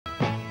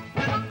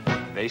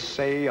They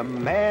say a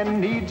man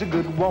needs a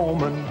good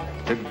woman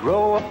to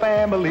grow a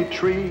family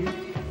tree.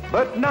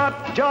 But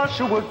not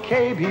Joshua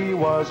Cabe, he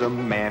was a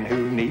man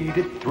who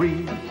needed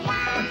 3.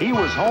 He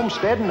was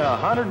homesteading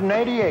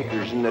 180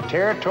 acres in the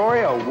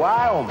territory of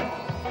Wyoming.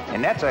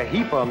 And that's a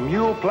heap of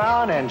mule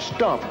plowing and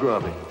stump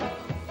grubbing.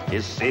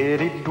 His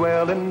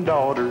city-dwelling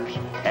daughters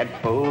had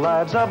full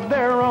lives of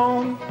their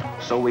own,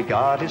 so he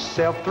got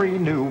himself 3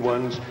 new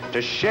ones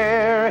to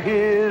share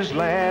his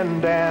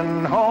land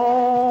and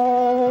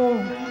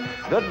home.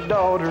 The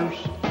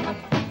daughters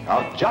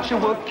of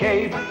Joshua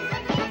Cabe,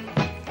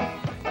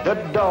 the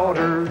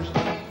daughters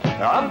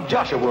of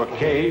Joshua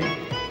Cabe.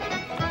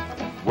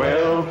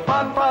 Well,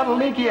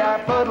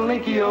 Fod-Fod-a-Linky-I,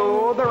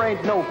 Fud-a-Linky-O, there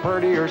ain't no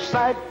purtier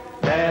sight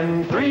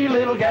than 3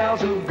 little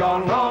gals who've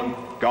gone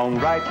wrong, gone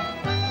right.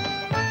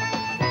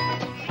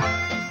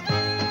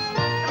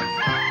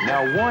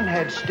 Now one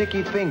had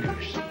sticky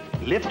fingers,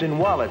 lifting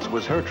wallets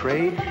was her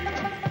trade,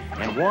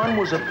 and one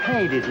was a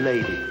painted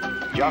lady.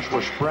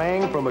 Joshua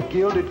sprang from a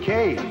gilded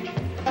cage.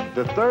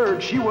 The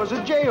third, she was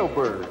a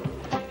jailbird.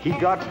 He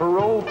got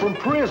parole from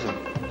prison.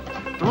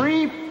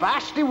 3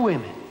 feisty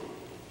women.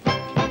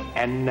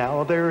 And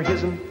now they're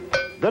his'n,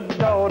 the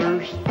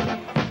daughters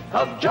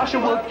of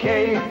Joshua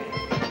Cabe.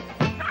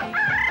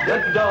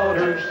 The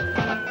daughters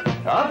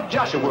of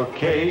Joshua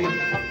Cabe.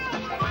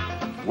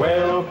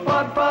 Well,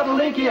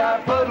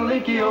 Fod-Fod-a-Linky-I,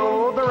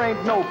 Fud-a-Linky-O, there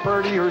ain't no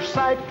purtier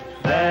sight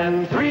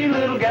than 3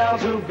 little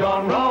gals who've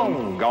gone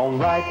wrong, gone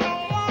right.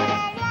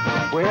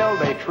 Well,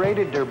 they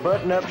traded their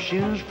button-up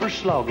shoes for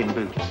slogging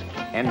boots,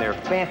 and their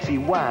fancy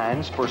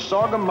wines for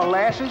sorghum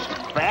molasses,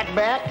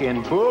 fatback,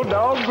 and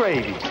bulldog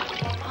gravy.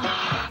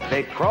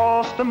 They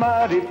crossed the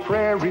mighty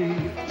prairie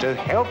to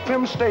help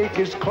him stake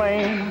his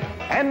claim,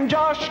 and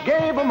Josh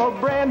gave him a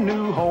brand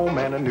new home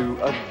and a new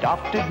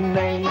adopted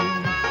name.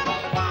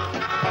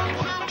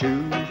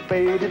 2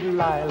 faded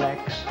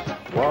lilacs,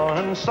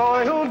 1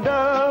 soiled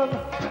dove,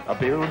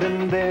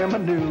 building them a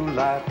new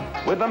life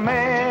with a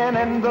man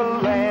and the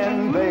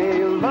land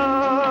they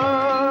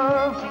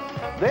love.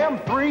 Them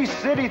 3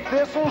 city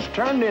thistles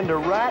turned into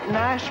right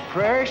nice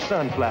prairie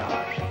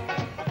sunflowers.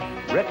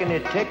 Reckon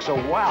it takes a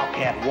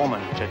wildcat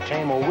woman to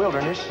tame a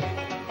wilderness.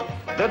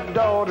 The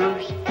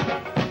daughters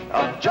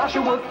of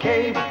Joshua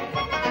Cabe.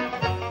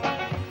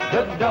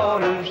 The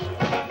daughters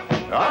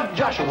of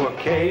Joshua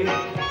Cabe.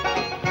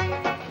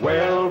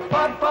 Well,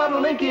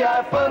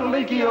 Fod-Fod-a-Linky-I,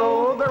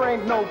 Fud-a-Linky-O, there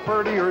ain't no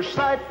purtier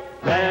sight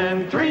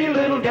than 3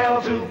 little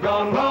gals who've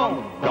gone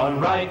wrong, gone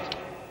right.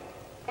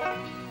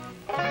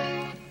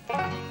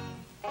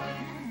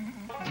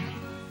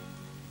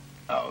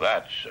 Oh,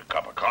 that's a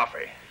cup of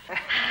coffee.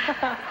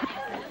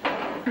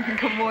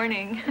 Good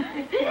morning.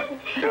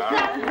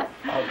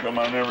 How come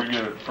I never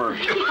get it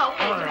first? Good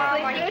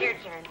morning, your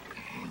turn.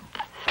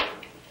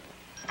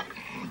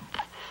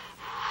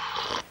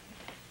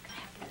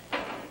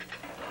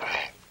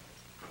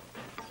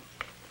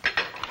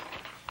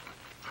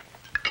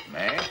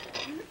 May,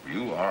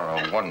 you are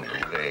a wonder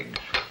with eggs.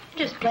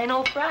 Just plain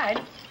old fried.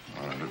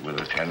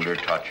 With a tender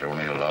touch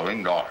only a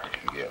loving daughter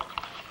can give.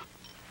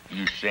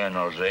 You saying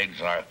those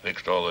eggs I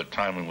fixed all the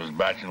time we was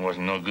batching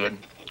wasn't no good?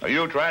 Are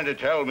you trying to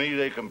tell me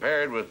they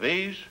compared with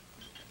these?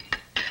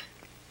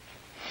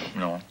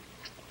 No.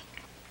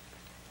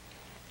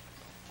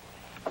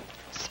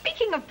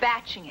 Speaking of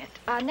batching it,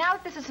 now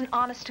that this is an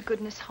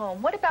honest-to-goodness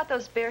home, what about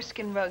those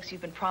bearskin rugs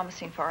you've been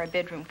promising for our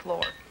bedroom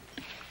floor?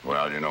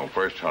 Well, you know,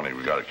 first, honey,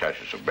 we gotta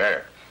catch us a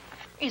bear.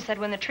 You said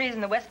when the trees in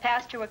the west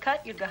pasture were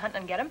cut, you'd go hunting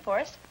and get them for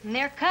us. And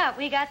they're cut.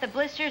 We got the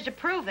blisters to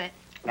prove it.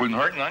 Wouldn't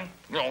hurt none.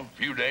 You know, a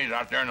few days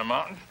out there in the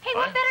mountains. Hey,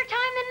 what better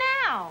time than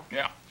now?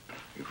 Yeah.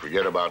 You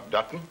forget about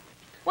Dutton?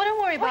 Well,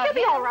 don't worry about He'll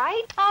be all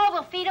right. Oh,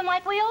 we'll feed him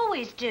like we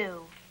always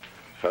do.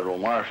 Federal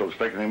marshal's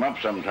picking him up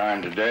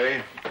sometime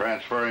today,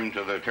 transfer him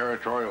to the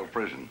territorial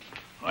prison.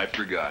 I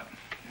forgot.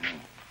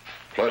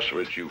 Plus,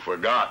 which you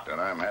forgot that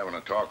I'm having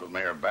a talk with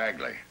Mayor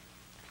Bagley.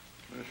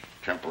 This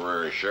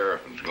temporary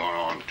sheriffing's gone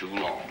on too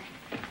long.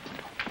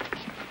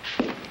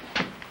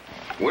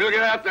 We'll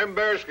get out them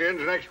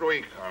bearskins next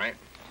week, honey.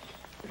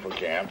 If we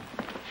can.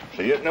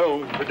 See you at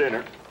noon for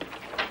dinner.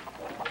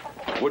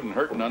 Wouldn't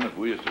hurt none if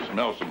we was to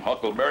smell some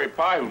huckleberry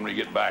pie when we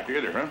get back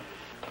either, huh?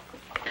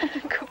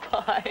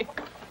 Goodbye.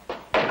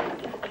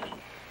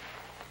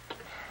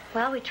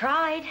 Well, we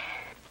tried.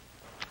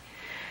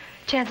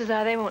 Chances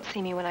are they won't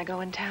see me when I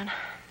go in town.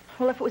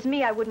 Well, if it was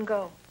me, I wouldn't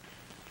go.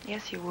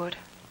 Yes, you would.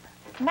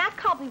 Matt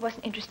Cobley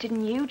wasn't interested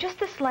in you, just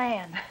this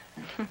land.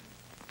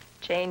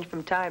 Change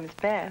from times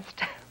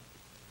past.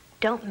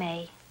 Don't,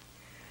 May.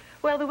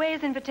 Well, the way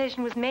his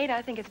invitation was made,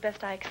 I think it's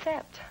best I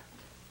accept.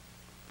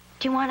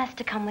 Do you want us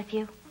to come with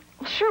you?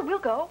 Well, sure, we'll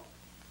go.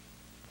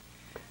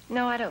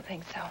 No, I don't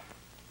think so.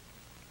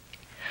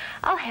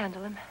 I'll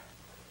handle him.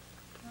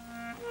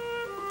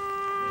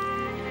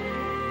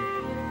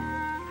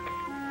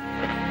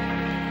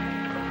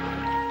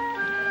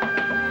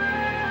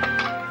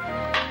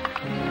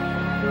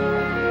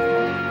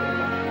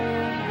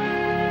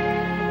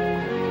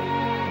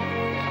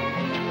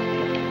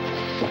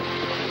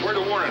 Word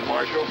of warning,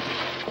 Marshal.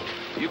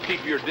 You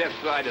keep your death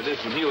side of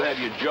this, and he'll have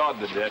you jawed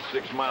to death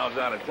 6 miles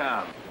out of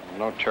town.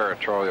 No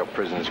territorial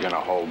prison is gonna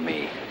hold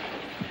me.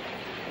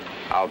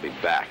 I'll be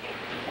back.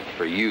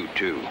 For you,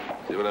 too.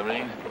 See what I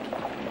mean?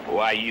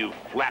 Why, you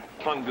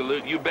flat-tongued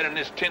galoot, you've been in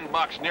this tin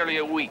box nearly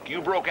a week.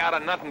 You broke out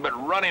of nothing but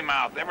runny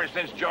mouth ever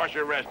since Josh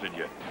arrested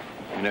you.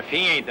 And if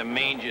he ain't the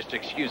mangiest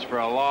excuse for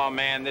a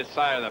lawman this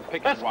side of the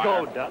picket Let's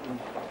wire... go, Dutton.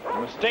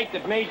 The mistake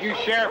that made you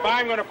sheriff,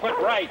 I'm gonna put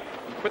right.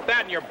 Put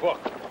that in your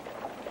book.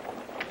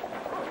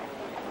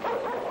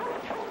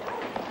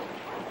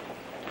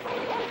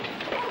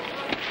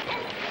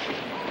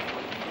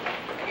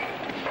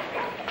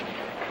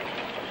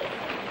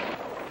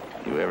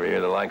 You ever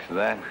hear the likes of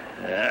that?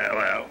 Yeah,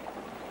 well,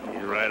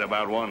 he's right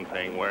about one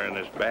thing. Wearing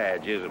this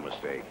badge is a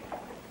mistake.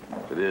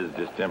 It is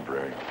just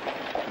temporary.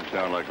 You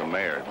sound like the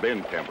mayor. It's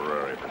been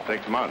temporary for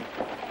 6 months.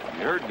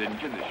 You heard,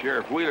 didn't you? The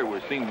Sheriff Wheeler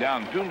was seen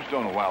down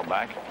Tombstone a while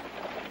back.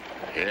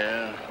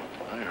 Yeah,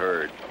 I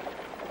heard.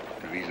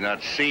 If he's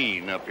not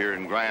seen up here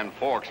in Grand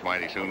Forks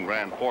mighty soon,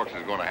 Grand Forks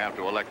is going to have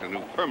to elect a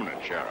new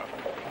permanent sheriff.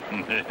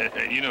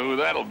 You know who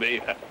that'll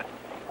be.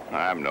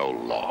 I'm no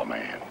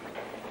lawman.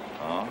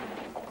 Huh?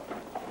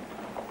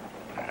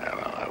 Yeah,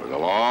 well, that was a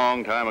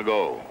long time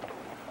ago.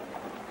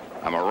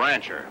 I'm a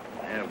rancher.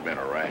 I've been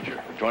a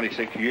rancher for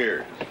 26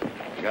 years.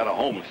 Got a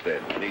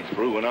homestead that needs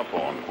proving up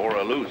on before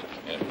I lose it.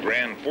 If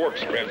Grand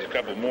Forks spreads a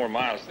couple more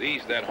miles to the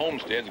east, that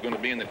homestead's going to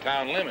be in the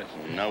town limits.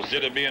 No,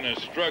 Instead sir. of being a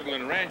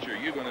struggling rancher,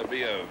 you're going to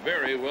be a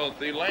very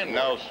wealthy landlord.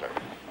 No, sir.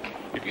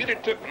 If you'd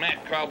have took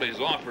Matt Cabe's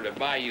offer to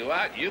buy you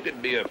out, you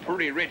could be a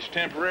pretty rich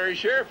temporary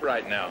sheriff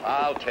right now.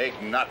 I'll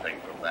take nothing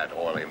from that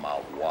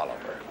oily-mouthed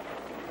walloper.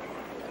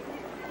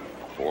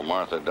 Before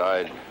Martha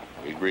died,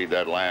 we agreed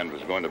that land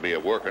was going to be a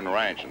working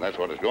ranch, and that's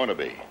what it's going to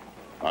be,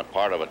 not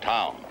part of a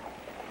town.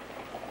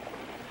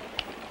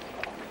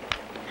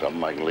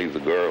 Something I can leave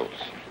the girls.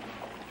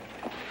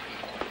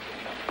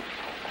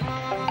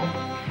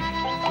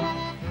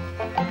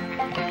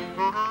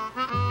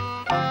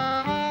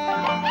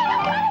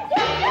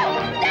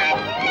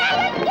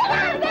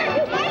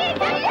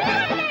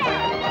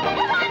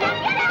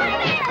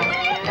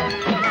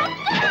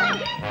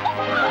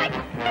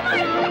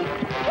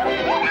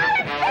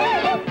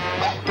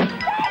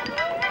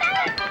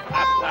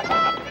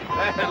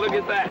 Look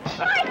at that.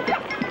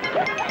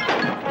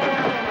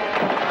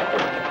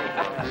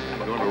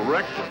 We're going to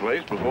wreck the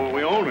place before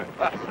we own it.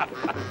 But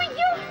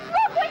you,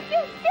 look what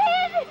you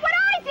did! What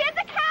I did,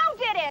 the cow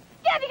did it!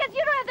 Yeah, because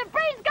you don't have the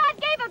brains God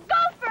gave a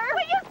gopher!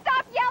 Will you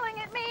stop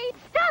yelling at me?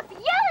 Stop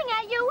yelling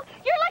at you?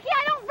 You're lucky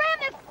I don't ram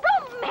this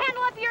broom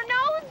handle up your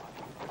nose!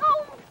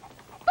 Oh,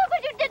 look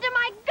what you did to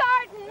my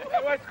garden!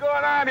 Hey, what's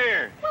going on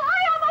here? Well,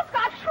 I almost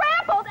got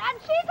trampled, and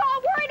she's all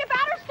worried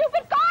about her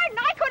stupid garden!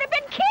 I could have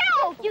been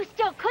killed! You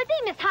still could be,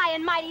 Miss High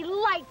and Mighty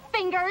Light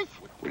Fingers!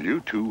 Will you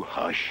two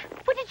hush?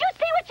 Well, did you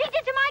see what she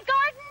did to my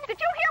garden? Did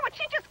you hear what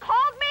she just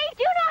called me?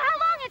 Do you know how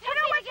long it took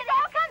me to get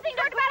all kinds of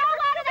dirt about all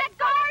out of that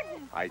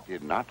garden? I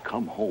did not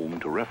come home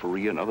to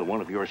referee another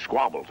one of your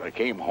squabbles. I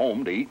came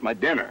home to eat my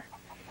dinner.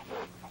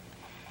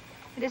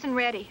 It isn't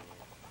ready.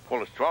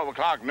 Well, it's 12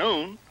 o'clock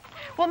noon.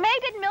 Well, May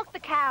didn't milk the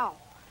cow.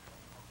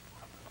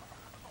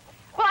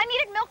 Well, I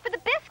needed milk for the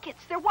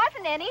biscuits. There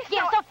wasn't any, so...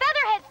 Yeah, so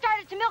Featherhead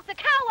started to milk the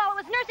cow while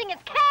it was nursing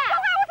its calf. So how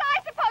was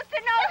I supposed to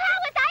know? Well, how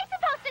was I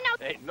supposed to know?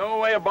 Ain't no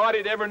way a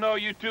body'd ever know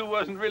you two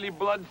wasn't really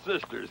blood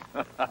sisters.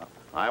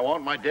 I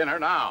want my dinner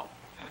now.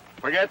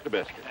 Forget the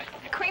biscuits.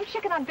 Cream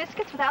chicken on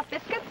biscuits without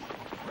biscuits?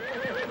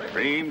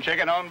 Cream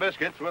chicken on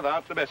biscuits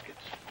without the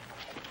biscuits.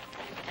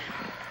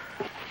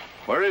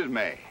 Where is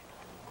May?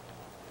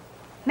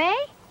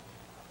 May?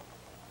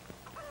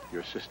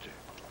 Your sister.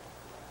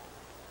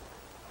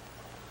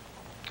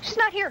 She's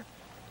not here.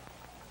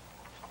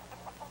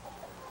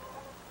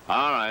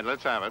 All right,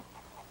 let's have it.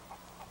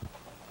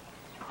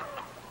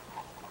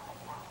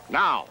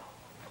 Now.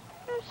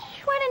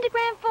 She went into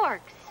Grand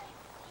Forks.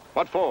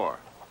 What for?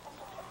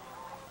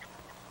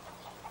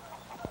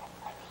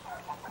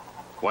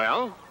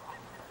 Well?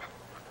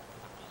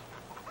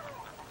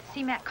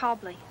 See Matt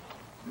Cobley.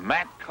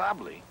 Matt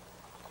Cobley?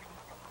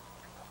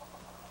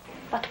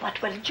 But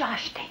what will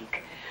Josh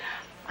think?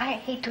 I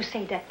hate to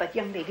say that, but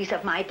young ladies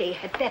of my day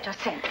had better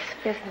sense.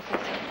 Yes, Miss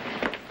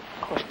Essie.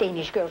 Of course,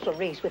 Danish girls are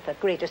raised with a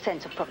greater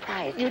sense of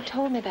propriety. You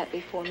told me that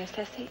before, Miss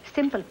Essie.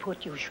 Simple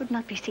put, you should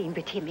not be seen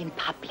with him in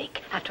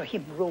public after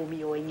him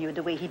Romeoing you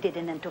the way he did,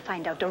 and then to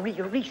find out the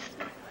real reason.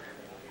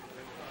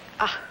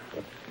 Ah.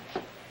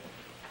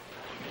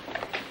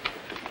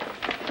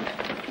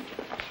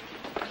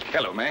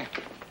 Hello, May.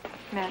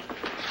 Matt.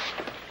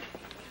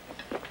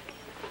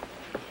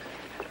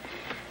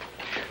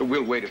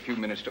 We'll wait a few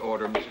minutes to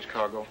order, Mrs.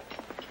 Cargo.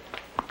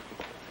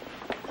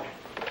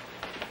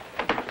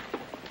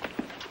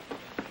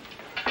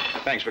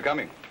 Thanks for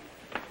coming.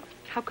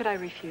 How could I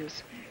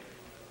refuse?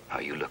 Oh,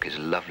 you look as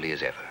lovely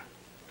as ever.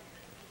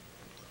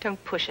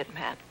 Don't push it,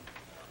 Matt.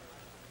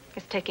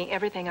 It's taking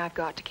everything I've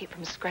got to keep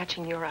from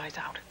scratching your eyes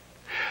out.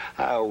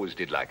 I always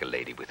did like a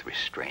lady with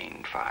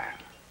restrained fire.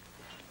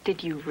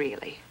 Did you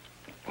really?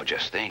 Well,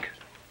 just think.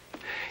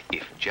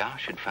 If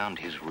Josh had found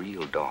his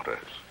real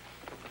daughters,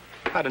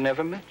 I'd have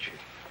never met you.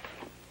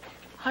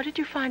 How did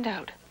you find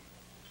out?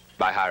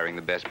 By hiring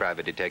the best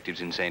private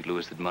detectives in St.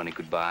 Louis that money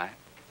could buy.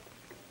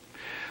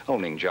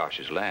 Owning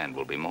Josh's land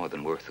will be more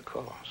than worth the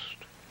cost.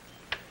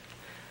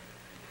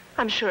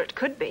 I'm sure it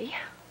could be.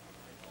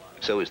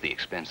 So is the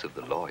expense of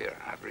the lawyer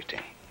I've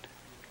retained.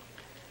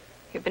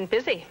 You've been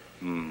busy.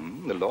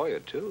 The lawyer,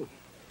 too.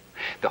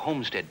 The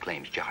homestead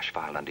claims Josh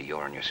filed under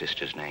your and your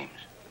sister's names.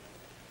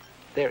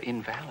 They're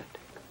invalid.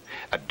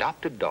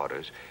 Adopted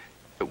daughters,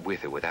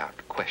 with or without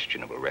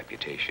questionable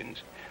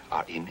reputations,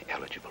 are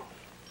ineligible.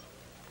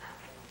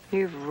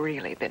 You've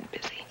really been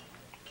busy.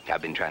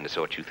 I've been trying to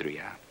sort you three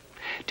out.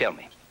 Tell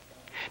me,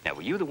 now,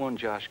 were you the one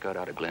Josh got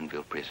out of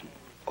Glenville prison,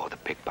 or the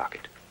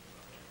pickpocket?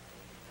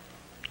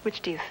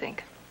 Which do you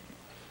think?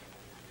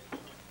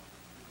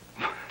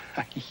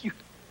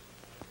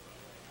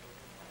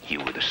 You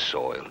were the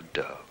soiled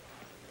dove.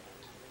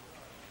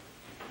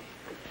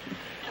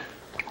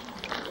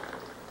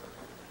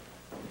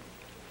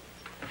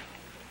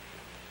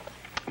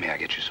 May I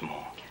get you some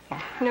more?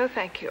 No,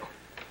 thank you.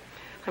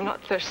 I'm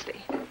not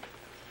thirsty.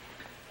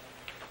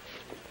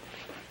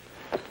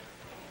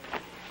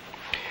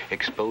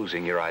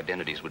 Exposing your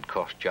identities would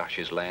cost Josh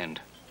his land.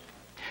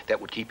 That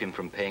would keep him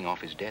from paying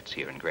off his debts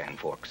here in Grand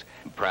Forks.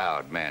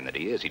 Proud man that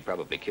he is, he'd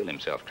probably kill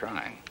himself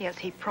trying. Yes,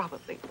 he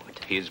probably would.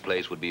 His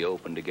place would be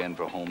opened again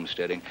for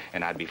homesteading,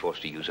 and I'd be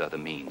forced to use other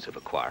means of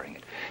acquiring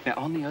it. Now,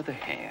 on the other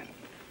hand,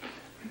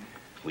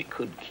 we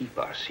could keep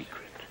our secret.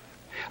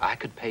 I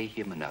could pay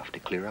him enough to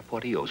clear up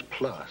what he owes,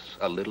 plus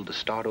a little to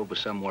start over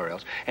somewhere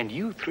else, and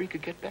you three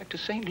could get back to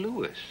St.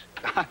 Louis.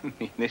 I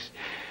mean, this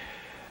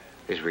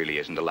really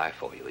isn't a life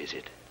for you, is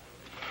it?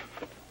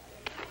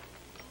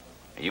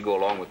 You go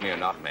along with me or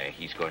not, May,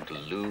 he's going to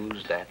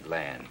lose that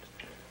land.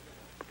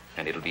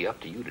 And it'll be up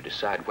to you to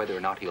decide whether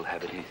or not he'll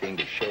have anything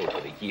to show for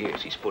the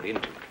years he's put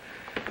into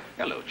it.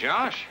 Hello,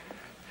 Josh.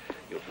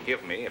 You'll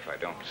forgive me if I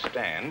don't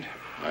stand.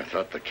 I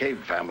thought the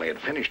Cabe family had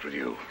finished with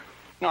you.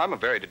 No, I'm a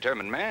very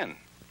determined man.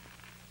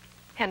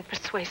 And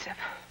persuasive.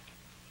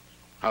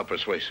 How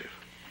persuasive?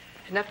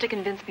 Enough to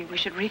convince me we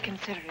should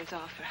reconsider his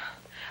offer.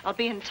 I'll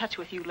be in touch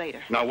with you later.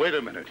 Now, wait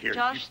a minute here.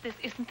 Josh, this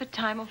isn't the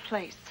time or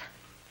place.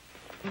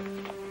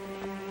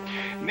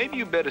 Maybe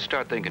you better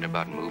start thinking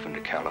about moving to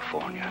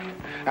California,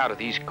 out of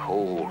these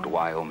cold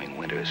Wyoming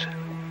winters.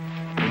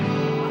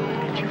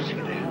 Did you see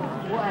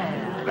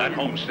that? That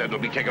homestead will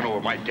be taking over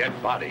my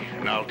dead body,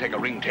 and I'll take a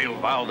ringtail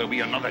vow there'll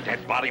be another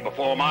dead body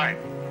before mine.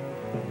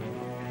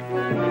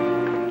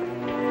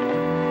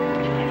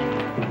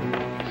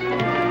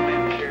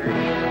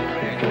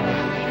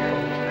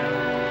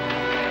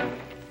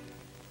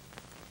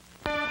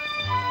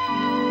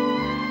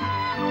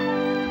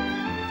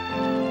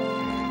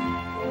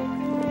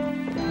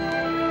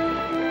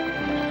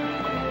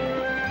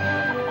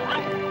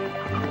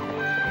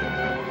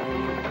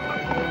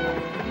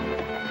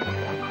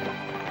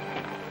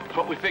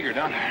 Figured,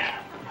 huh?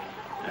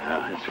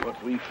 Yeah, it's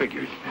what we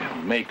figured.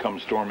 May come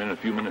storming in a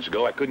few minutes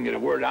ago. I couldn't get a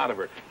word out of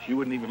her. She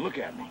wouldn't even look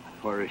at me.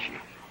 Where is she?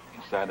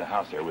 Inside the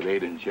house there with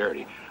Ada and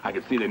Charity. I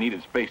could see they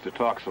needed space to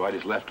talk, so I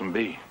just left them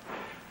be.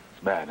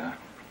 It's bad, huh?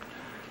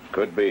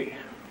 Could be.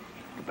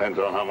 Depends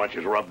on how much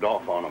is rubbed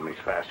off on them these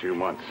past few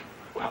months.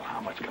 Well, how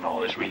much can all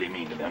this really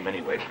mean to them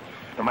anyway?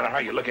 No matter how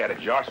you look at it,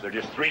 Josh, they're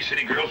just three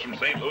city girls from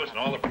St. Louis, and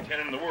all the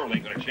pretending in the world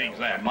ain't gonna change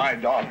that. My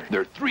daughter.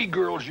 There are three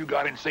girls you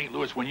got in St.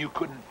 Louis when you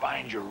couldn't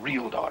find your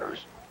real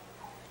daughters.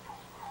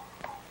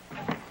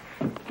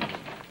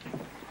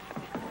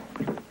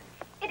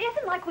 It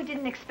isn't like we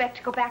didn't expect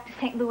to go back to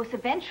St. Louis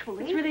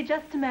eventually. It's really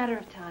just a matter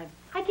of time.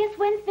 I guess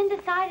when's been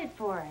decided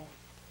for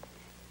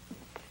us.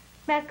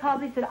 Matt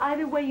Cobley said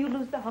either way you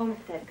lose the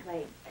homestead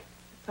claim.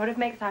 Sort of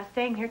makes our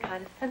staying here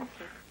kind of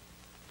senseless.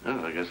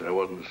 Well, I guess I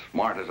wasn't as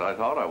smart as I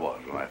thought I was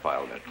when I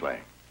filed that claim.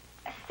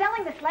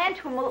 Selling this land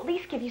to him will at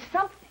least give you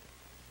something.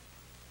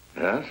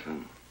 Yes,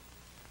 and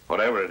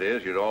whatever it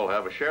is, you'd all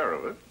have a share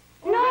of it.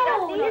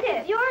 No, this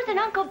is yours and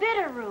Uncle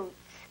Bitterroot's.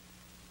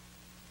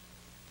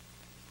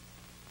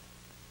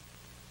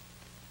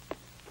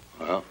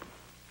 Well?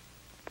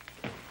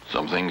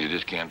 Some things you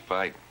just can't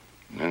fight.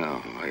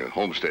 No, like a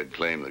homestead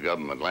claim the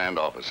government land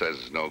office says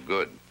is no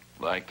good.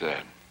 Like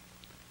that.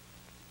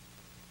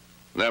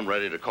 Them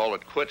ready to call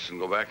it quits and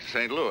go back to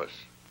St. Louis.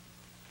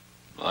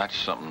 Well, that's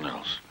something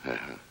else. Yeah,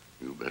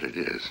 you bet it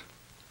is.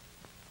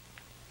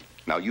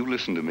 Now, you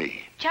listen to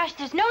me. Josh,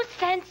 there's no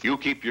sense. You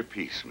keep your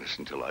peace, miss,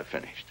 until I've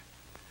finished.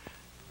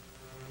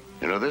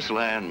 You know, this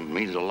land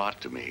means a lot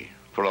to me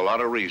for a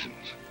lot of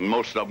reasons, and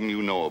most of them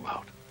you know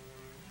about.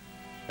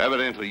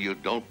 Evidently, you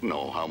don't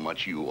know how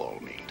much you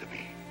all mean to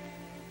me.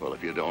 Well,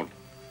 if you don't,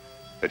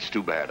 it's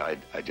too bad.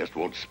 I just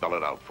won't spell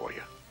it out for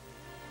you.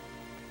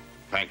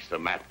 Thanks to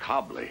Matt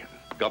Cobley,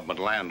 the government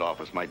land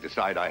office might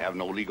decide I have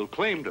no legal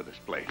claim to this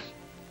place.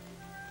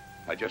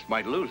 I just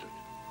might lose it.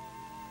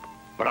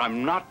 But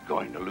I'm not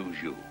going to lose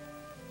you.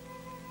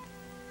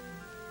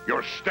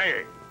 You're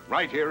staying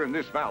right here in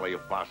this valley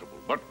if possible,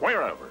 but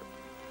wherever,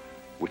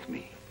 with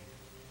me.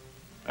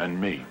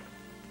 And me.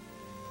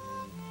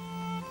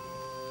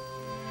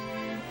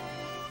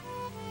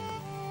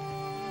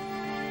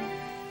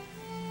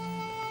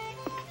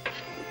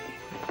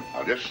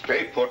 I'll just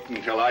stay put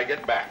until I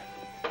get back.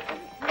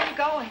 Where are you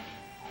going?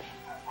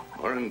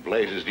 Where in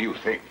blazes do you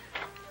think?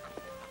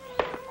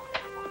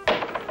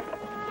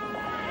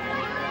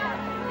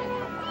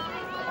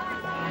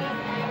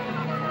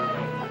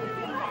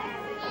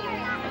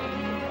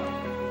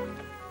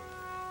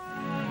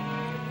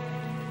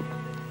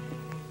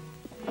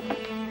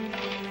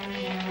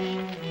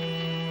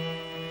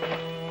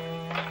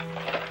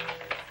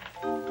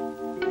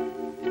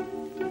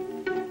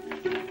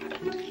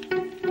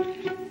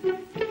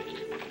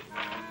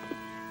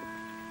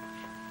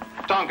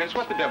 Tompkins,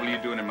 what the devil are you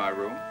doing in my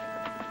room?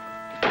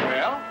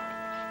 Well?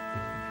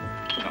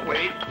 Now,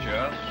 wait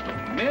just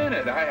a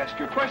minute. I asked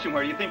you a question.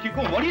 Where do you think you're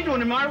going? What are you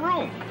doing in my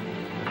room?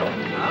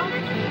 Huh?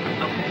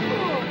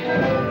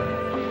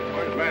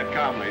 Where's Matt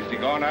Conley? Is he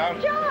gone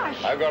out?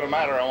 Josh! I've got a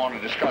matter I want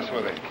to discuss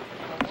with him.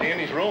 Is he in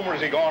his room or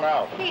is he gone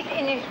out? He's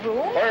in his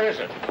room. Where is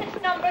it?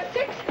 It's number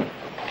 6.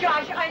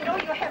 Josh, I know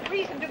you have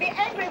reason to be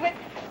angry with...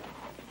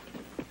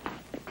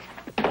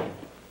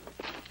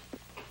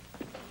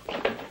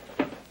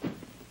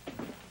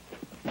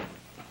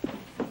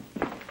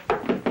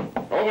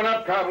 Open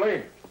up,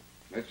 Cobley.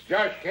 It's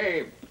Josh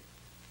Cabe.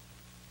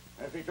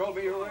 As he told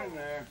me you were in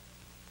there.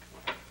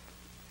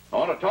 I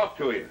want to talk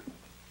to you.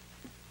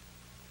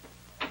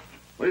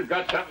 We've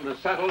got something to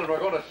settle, and we're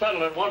going to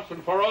settle it once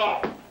and for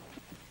all.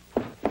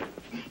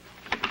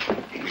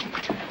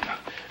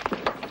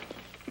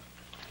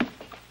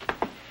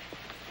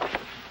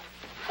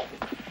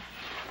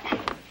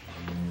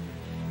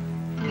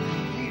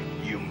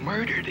 You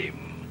murdered him.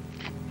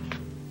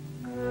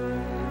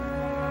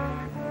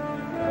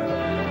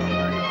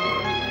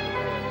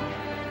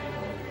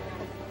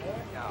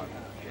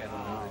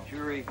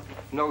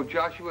 Know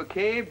Joshua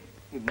Cabe?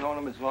 You've known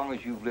him as long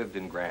as you've lived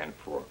in Grand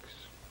Forks.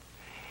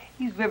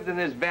 He's lived in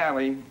this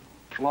valley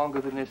longer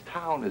than this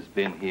town has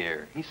been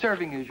here. He's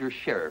serving as your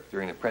sheriff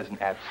during the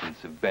present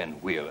absence of Ben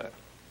Wheeler.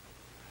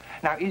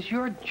 Now, is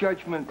your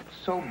judgment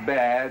so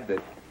bad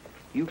that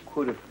you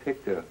could have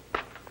picked a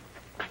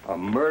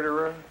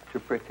murderer to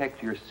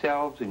protect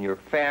yourselves and your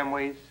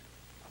families?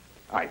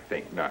 I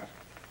think not.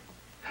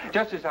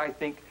 Just as I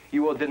think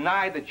you will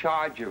deny the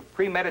charge of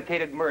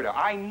premeditated murder.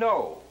 I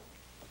know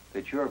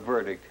that your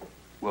verdict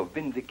will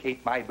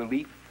vindicate my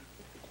belief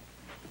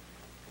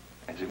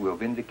as it will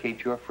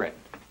vindicate your friend.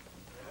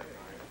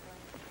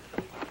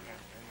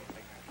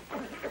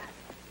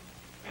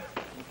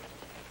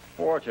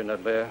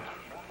 Fortunately,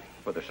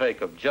 for the sake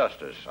of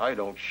justice, I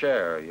don't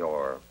share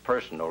your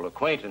personal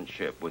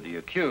acquaintanceship with the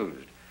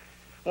accused.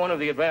 One of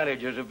the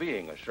advantages of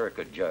being a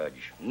circuit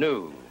judge,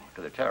 new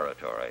to the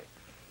territory.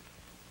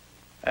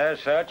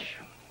 As such,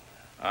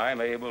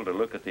 I'm able to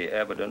look at the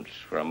evidence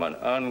from an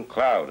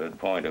unclouded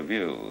point of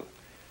view.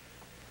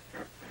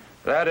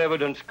 That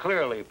evidence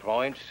clearly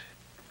points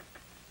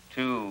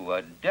to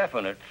a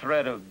definite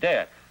threat of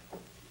death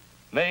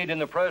made in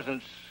the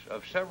presence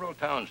of several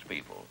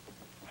townspeople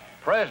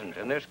present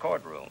in this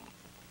courtroom.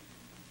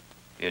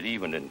 It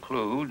even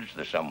includes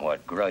the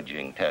somewhat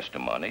grudging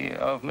testimony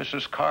of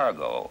Mrs.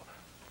 Cargo,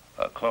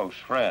 a close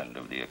friend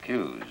of the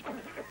accused,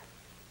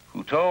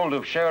 who told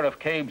of Sheriff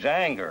Cabe's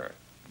anger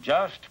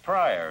just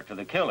prior to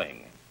the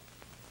killing.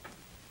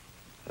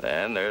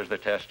 Then there's the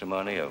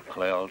testimony of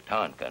Clell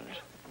Tompkins,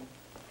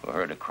 who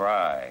heard a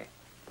cry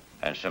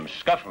and some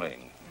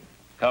scuffling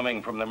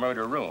coming from the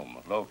murder room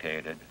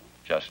located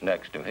just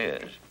next to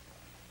his.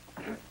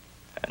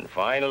 And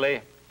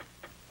finally,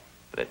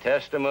 the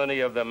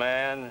testimony of the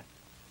man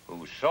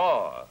who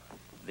saw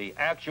the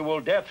actual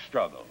death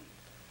struggle.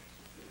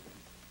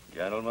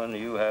 Gentlemen,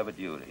 you have a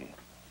duty,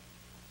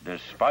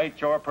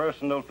 despite your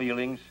personal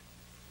feelings,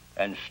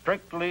 and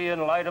strictly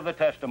in light of the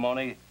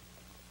testimony,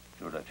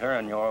 to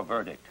return your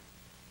verdict.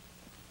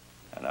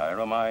 And I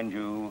remind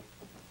you,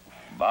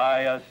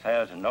 bias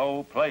has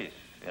no place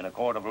in a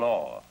court of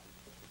law.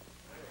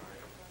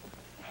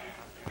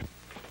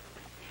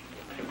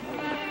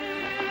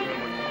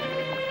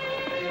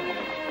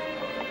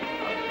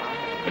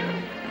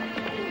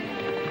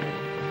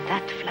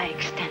 That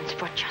flag stands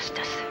for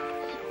justice.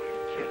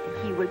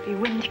 He will be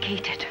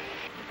vindicated.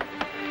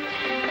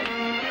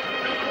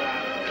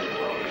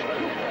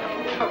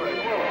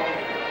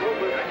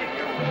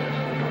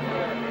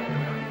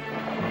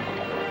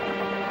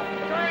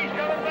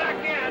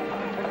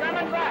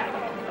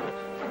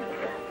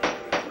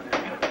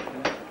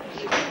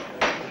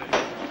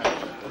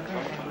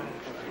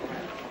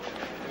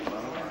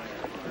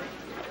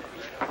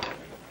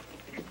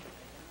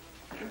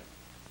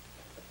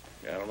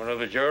 Gentlemen of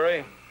the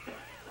jury,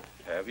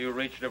 have you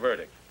reached a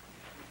verdict?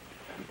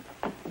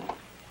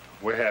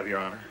 We have, Your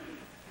Honor.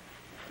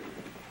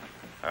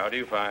 How do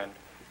you find?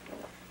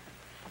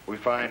 We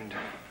find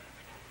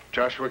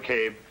Joshua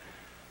Cabe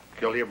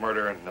guilty of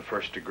murder in the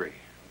first degree.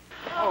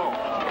 Oh,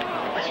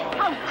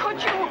 how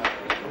could you?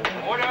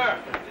 Order!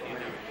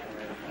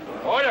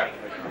 Order!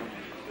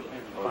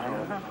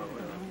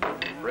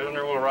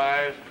 Prisoner will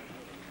rise.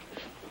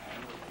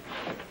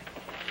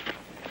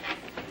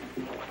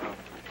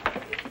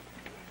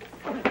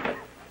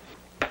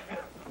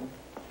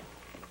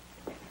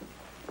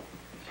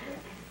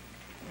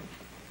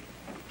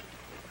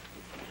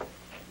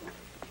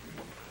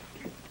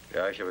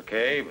 Joshua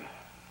Cabe,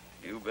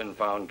 you've been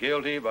found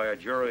guilty by a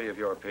jury of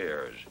your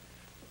peers.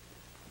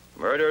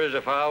 Murder is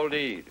a foul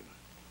deed.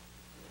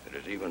 It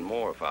is even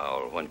more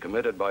foul when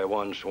committed by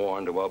one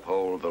sworn to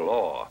uphold the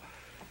law.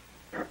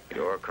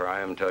 Your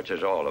crime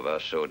touches all of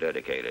us so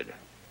dedicated.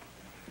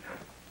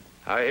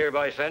 I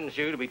hereby sentence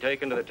you to be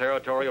taken to the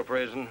territorial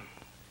prison,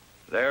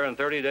 there in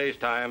 30 days'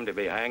 time to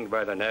be hanged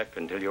by the neck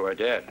until you are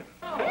dead.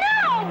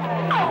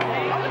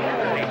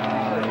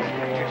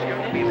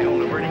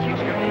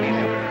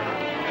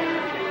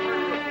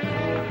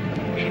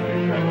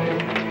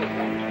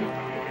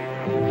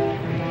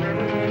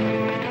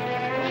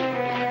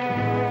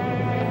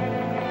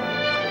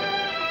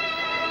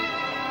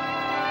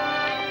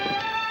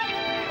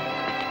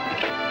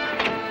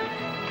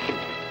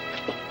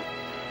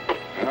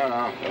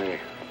 Hey.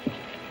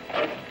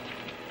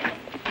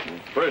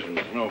 Prison's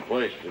no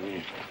place to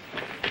be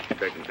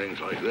taking things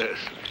like this.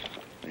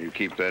 You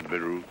keep that,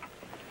 Beirut.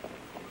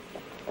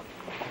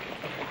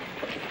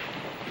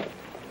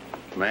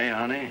 May,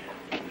 honey,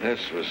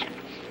 this was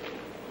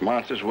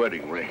Martha's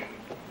wedding ring.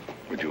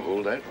 Would you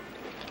hold that?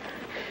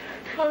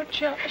 Oh,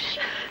 Josh.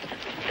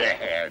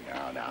 Yeah,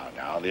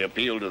 now. The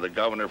appeal to the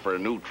governor for a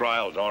new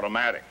trial is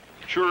automatic.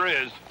 Sure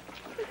is.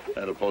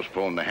 That'll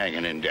postpone the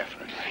hanging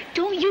indefinitely.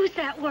 Don't use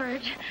that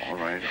word. All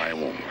right, I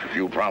won't. If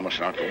you promise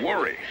not to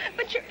worry.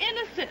 But you're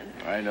innocent.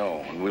 I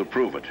know, and we'll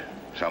prove it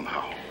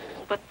somehow.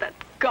 But that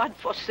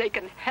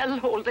godforsaken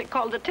hellhole they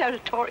call the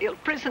territorial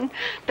prison,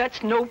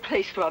 that's no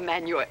place for a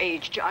man your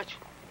age, Josh.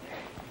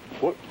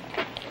 What?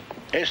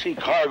 S.E.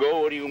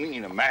 Cargo, what do you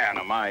mean, a man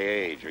of my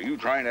age? Are you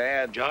trying to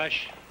add...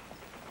 Josh,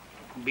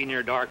 it'll be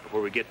near dark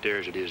before we get there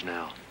as it is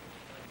now.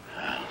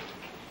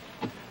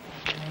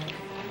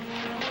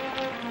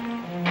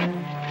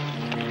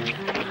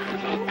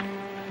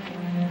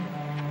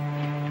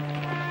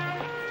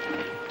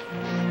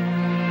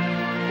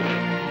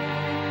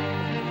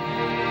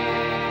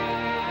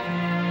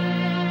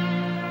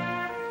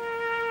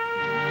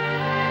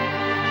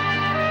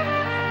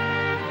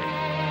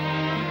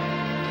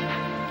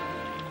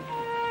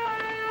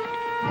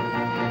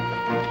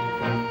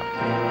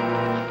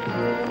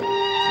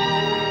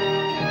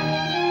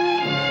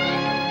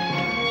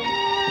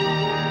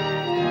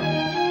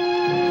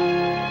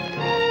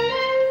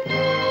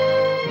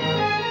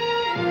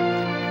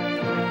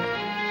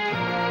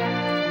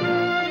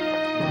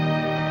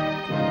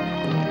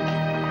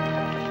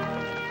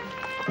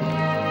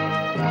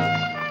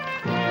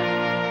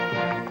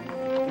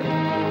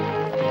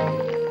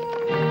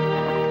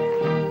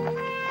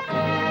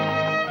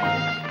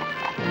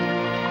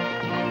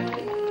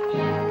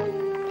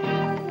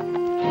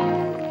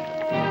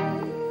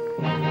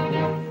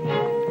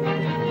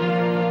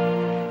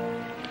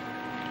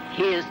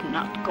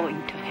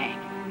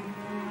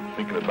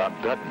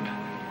 Dutton.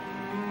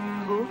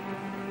 Who?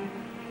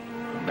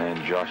 The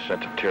man Josh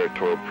sent to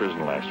territorial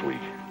prison last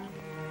week.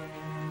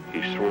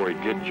 He swore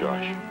he'd get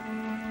Josh.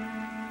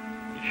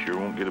 He sure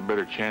won't get a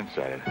better chance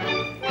at it.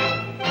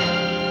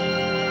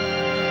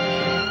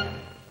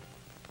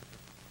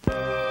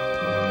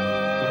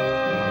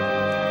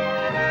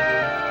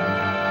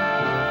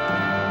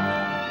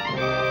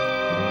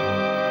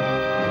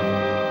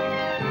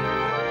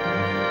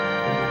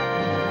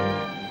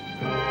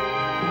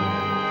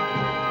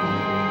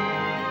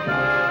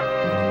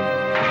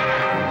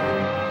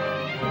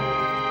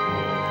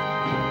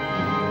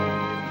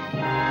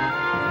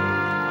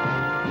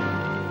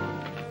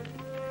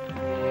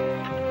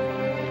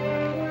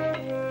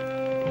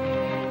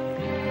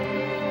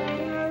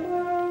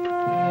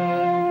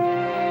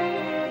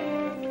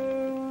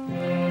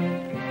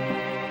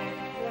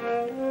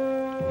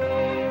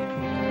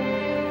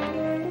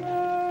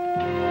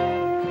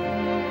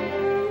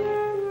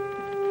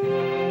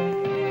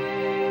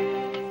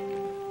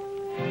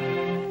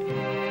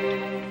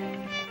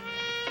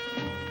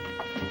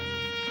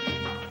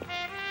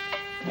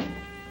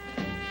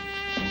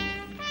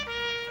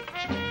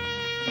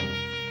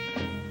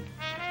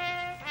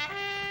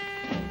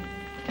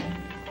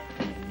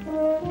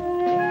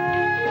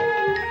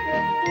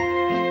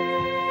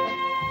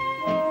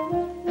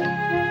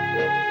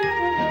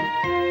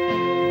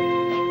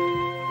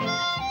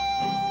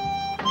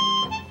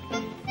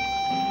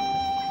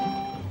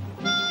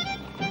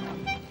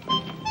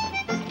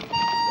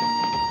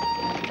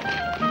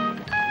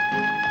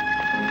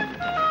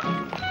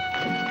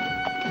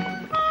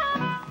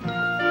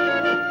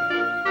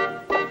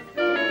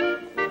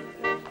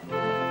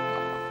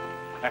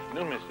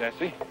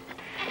 Bessie.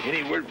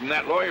 Any word from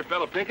that lawyer,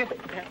 fellow Pickett?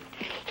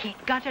 He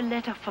got a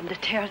letter from the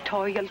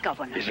territorial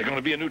governor. Is there going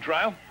to be a new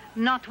trial?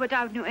 Not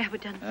without new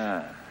evidence.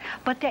 Ah.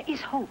 But there is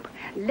hope.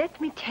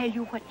 Let me tell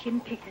you what Jim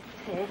Pickett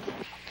said.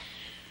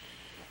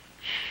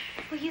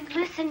 Will you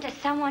listen to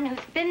someone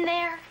who's been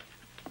there?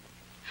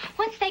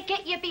 Once they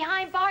get you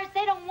behind bars,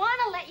 they don't want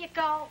to let you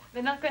go.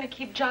 They're not going to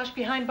keep Josh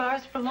behind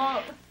bars for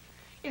long.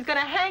 He's going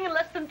to hang in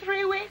less than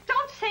 3 weeks.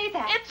 Don't say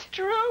that. It's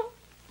true.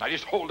 Now,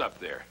 just hold up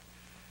there.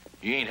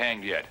 He ain't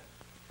hanged yet.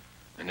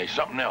 And there's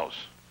something else.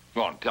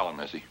 Go on, tell him,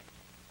 Missy.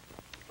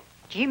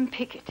 Jim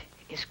Pickett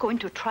is going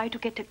to try to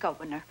get the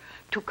governor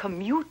to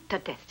commute the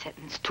death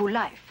sentence to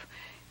life.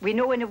 We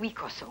know in a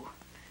week or so.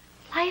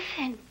 Life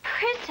in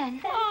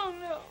prison? Oh,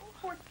 no.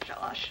 Poor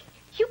Josh.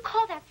 You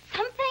call that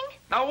something?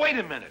 Now, wait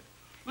a minute.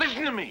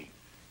 Listen to me.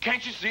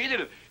 Can't you see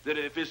that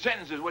if his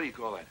sentence is, what do you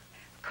call that?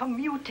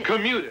 Commuted.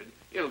 Commuted.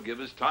 It'll give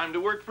us time to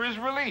work for his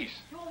release.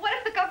 Well, what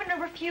if the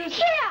governor refuses?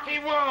 Yeah! He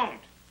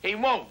won't. He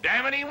won't.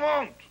 Damn it, he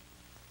won't.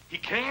 He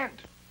can't.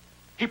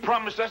 He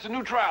promised us a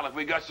new trial if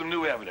we got some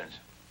new evidence.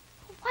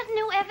 What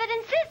new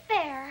evidence is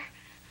there?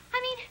 I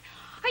mean,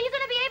 are you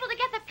going to be able to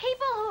get the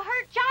people who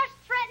heard Josh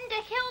threaten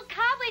to kill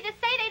Cabe to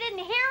say they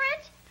didn't hear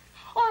it?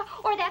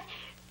 Or that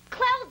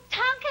Clell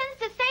Tompkins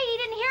to say he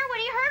didn't hear what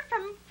he heard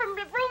from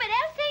the room at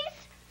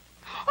Essie's?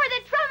 Or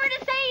the drummer to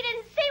say he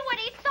didn't see what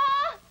he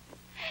saw?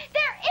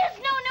 There is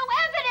no new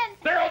evidence!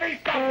 There'll be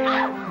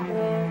some!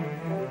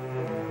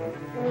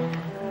 Oh.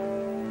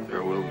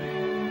 There will be.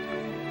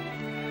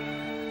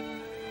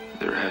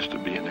 There has to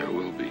be, and there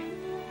will be.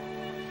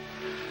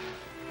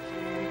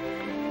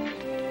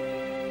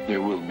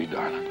 There will be,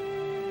 darling.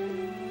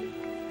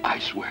 I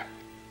swear.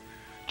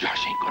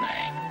 Josh ain't gonna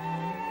hang.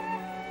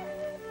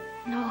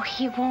 No,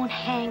 he won't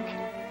hang.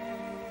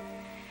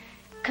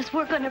 Because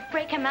we're going to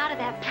break him out of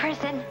that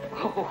prison.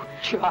 Oh,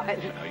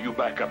 child. Now, you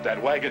back up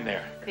that wagon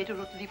there. Better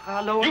leave her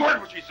alone. You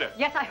heard what she said.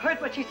 Yes, I heard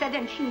what she said,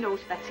 and she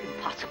knows that's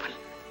impossible.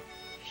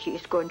 She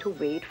is going to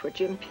wait for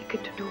Jim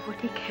Pickett to do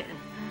what he can.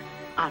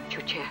 Aren't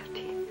you,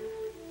 Charity?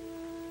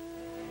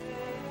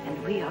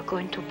 And we are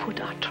going to put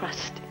our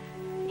trust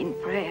in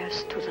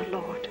prayers to the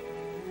Lord.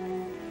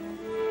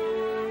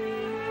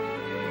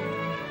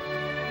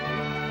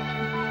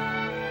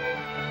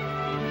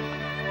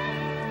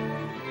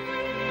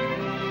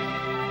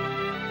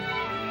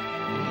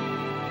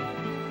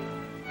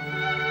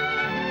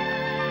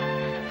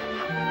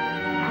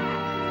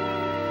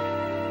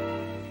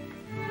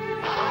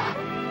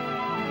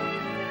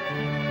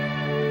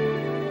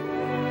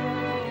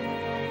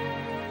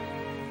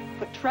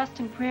 Trust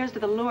and prayers to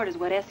the Lord is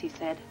what Essie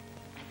said.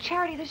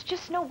 Charity, there's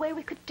just no way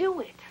we could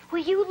do it. Will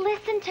you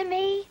listen to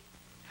me?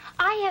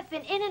 I have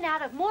been in and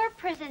out of more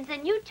prisons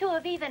than you two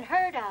have even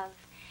heard of.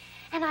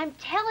 And I'm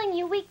telling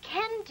you, we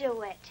can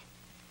do it.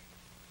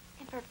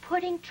 And for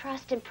putting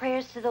trust and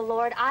prayers to the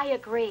Lord, I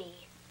agree.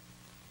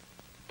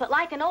 But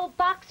like an old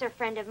boxer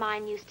friend of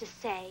mine used to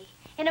say,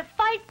 in a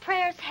fight,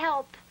 prayers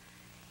help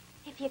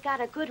if you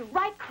got a good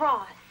right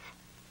cross.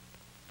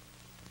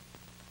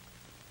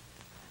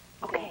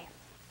 Okay.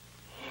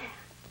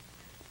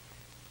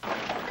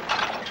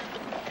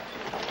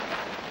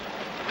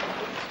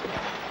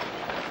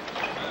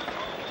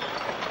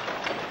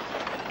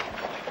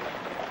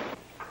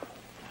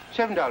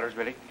 $7,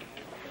 Billy.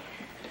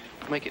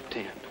 Make it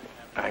 10.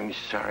 I'm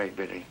sorry,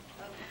 Billy.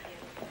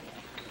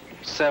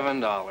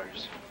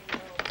 $7.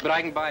 But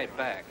I can buy it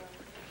back.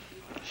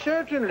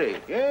 Certainly,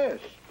 yes.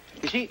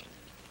 You see,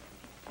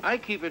 I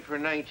keep it for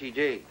 90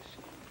 days.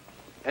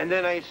 And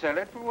then I sell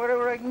it for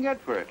whatever I can get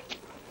for it.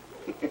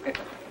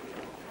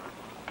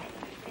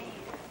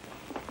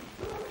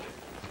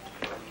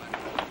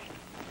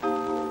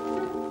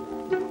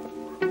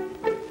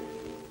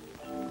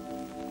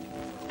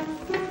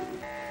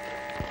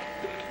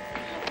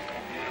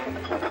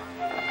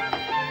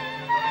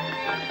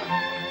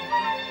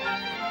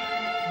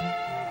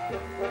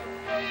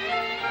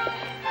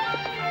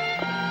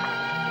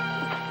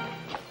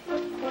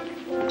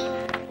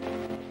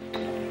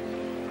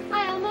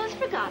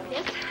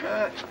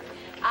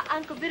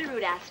 Uncle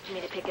Bitterroot asked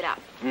me to pick it up.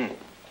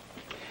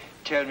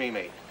 Tell me,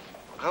 mate,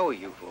 how are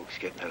you folks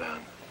getting along?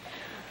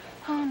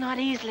 Oh, not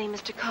easily,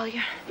 Mr.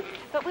 Collier.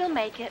 But we'll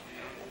make it.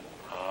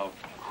 Of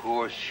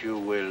course you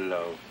will,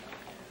 love.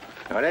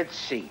 Now, let's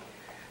see.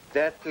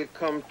 That could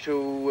come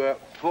to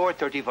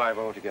 $4.35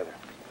 altogether.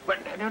 But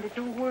now,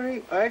 don't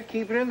worry. I'll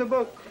keep it in the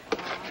book.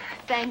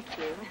 Thank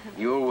you.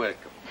 You're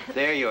welcome.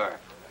 There you are.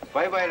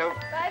 Bye-bye, love.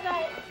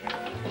 Bye-bye.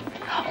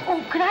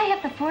 Oh, could I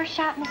have the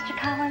 4-shot, Mr.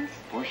 Collins?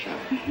 4-shot?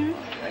 Mm-hmm.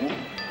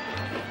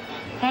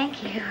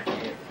 Thank you.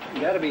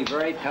 You gotta be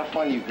very tough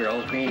on you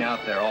girls being out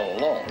there all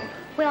alone.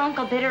 Well,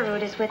 Uncle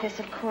Bitterroot is with us,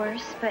 of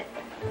course, but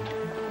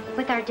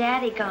with our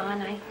daddy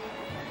gone, I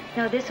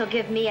know this will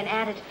give me an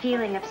added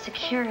feeling of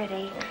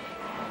security.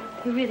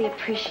 We really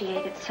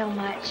appreciate it so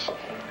much.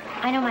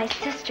 I know my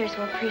sisters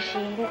will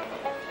appreciate it.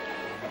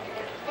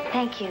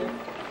 Thank you.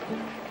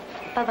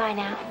 Bye-bye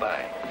now.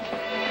 Bye.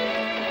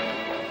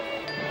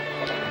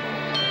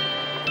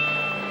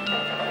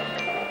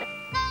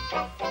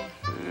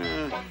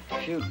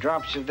 A few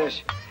drops of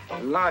this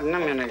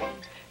laudanum in a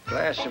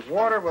glass of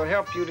water will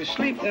help you to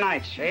sleep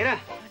nights, Ada.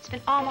 It's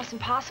been almost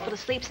impossible to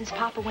sleep since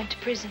Papa went to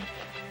prison.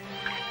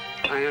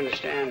 I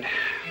understand.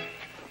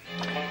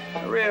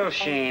 A real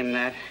shame,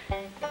 that.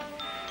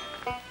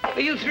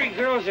 But you three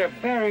girls are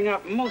bearing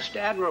up most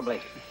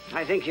admirably.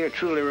 I think you're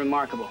truly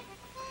remarkable.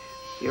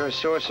 You're a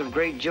source of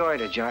great joy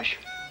to Josh.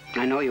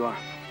 I know you are.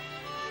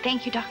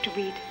 Thank you, Dr.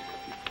 Reed.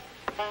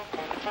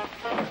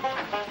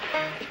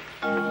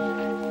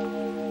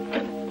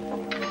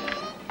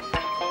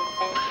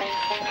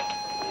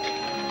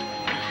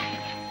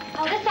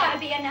 Oh, this ought to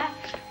be enough.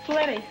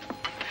 Plenty.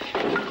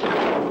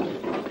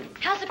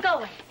 How's it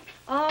going?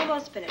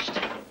 Almost finished.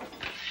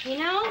 You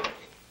know,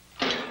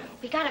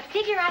 we gotta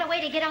figure out a way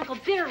to get Uncle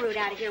Bitterroot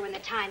out of here when the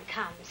time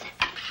comes.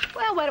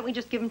 Well, why don't we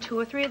just give him 2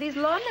 or 3 of these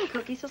London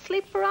cookies? He'll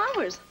sleep for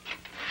hours.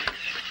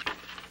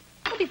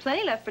 There'll be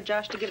plenty left for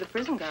Josh to give the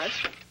prison guards.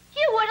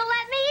 You would have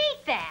let me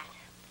eat that.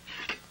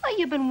 Well,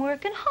 you've been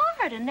working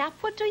hard, and that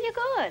would do you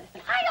good.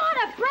 I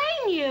ought to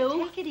brain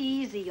you. Take it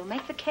easy. You'll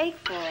make the cake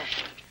fall.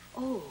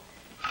 Oh,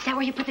 is that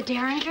where you put the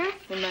Derringer?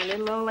 In my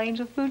little old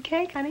angel food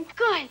cake, honey.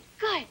 Good,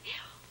 good.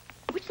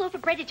 Which loaf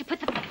of bread did you put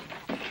the...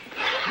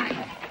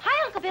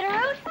 Hi, Uncle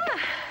Bitterroot.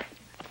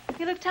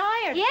 You look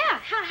tired. Yeah,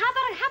 how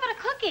about a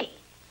cookie?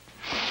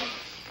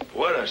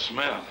 What a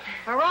smell.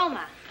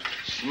 Aroma.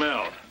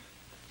 Smell.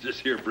 This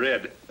here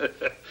bread.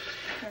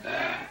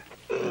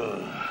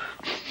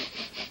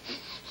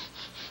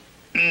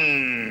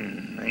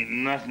 Ain't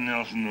nothing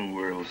else in the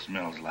world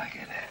smells like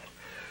it.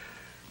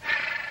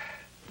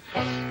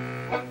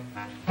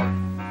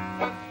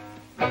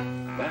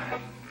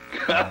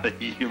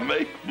 Golly, you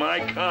make my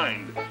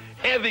kind.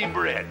 Heavy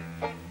bread.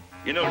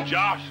 You know,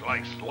 Josh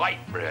likes light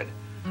bread.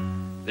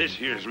 This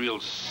here's real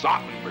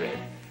sopping bread.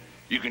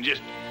 You can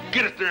just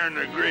get it there in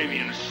the gravy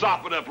and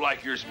sop it up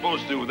like you're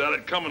supposed to without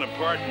it coming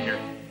apart in your...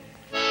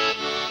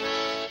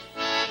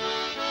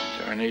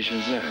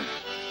 Darnation's that?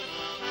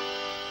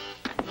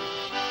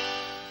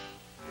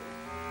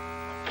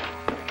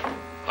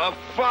 A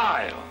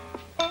file.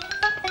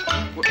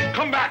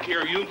 Come back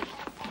here, you.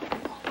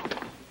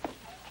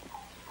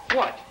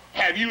 What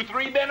have you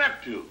 3 been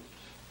up to?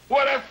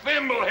 What a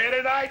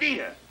thimble-headed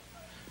idea.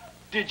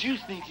 Did you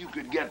think you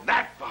could get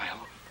that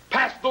file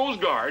past those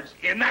guards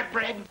in that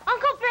bread?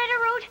 Uncle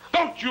Bitterroot.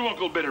 Don't you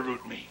Uncle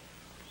Bitterroot me.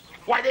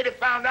 Why, they'd have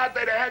found out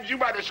they'd have had you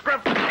by the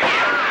scruff.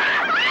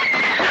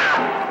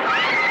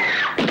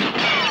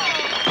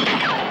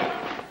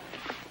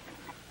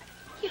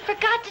 You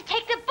forgot to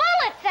take the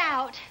bullets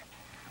out.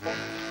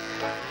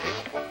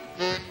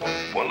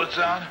 Bullets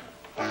out?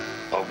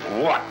 Of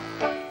what?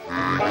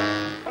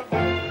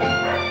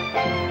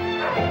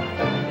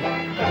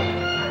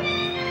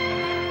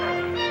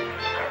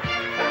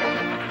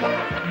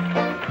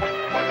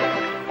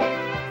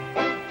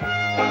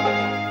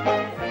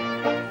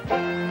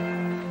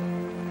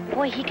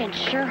 Boy, he can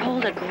sure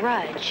hold a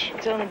grudge.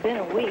 It's only been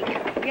a week.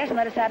 He hasn't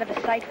let us out of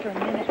his sight for a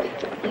minute.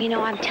 Well, you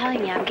know, I'm telling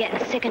you, I'm getting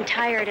sick and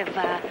tired of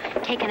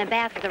taking a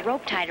bath with a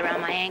rope tied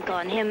around my ankle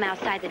and him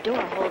outside the door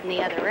holding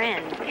the other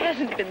end. It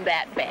hasn't been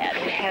that bad.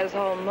 It has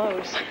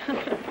almost.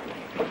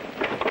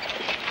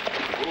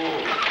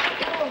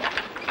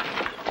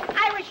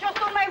 I was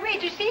just on my way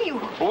to see you.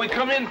 Well, we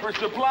come in for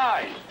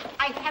supplies.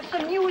 I have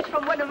some news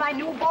from one of my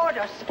new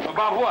boarders.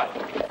 About what?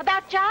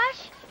 About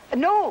Josh?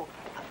 No,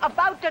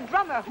 about the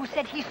drummer who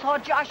said he saw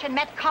Josh and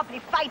Matt Copley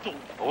fighting.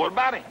 What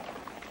about him?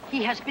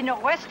 He has been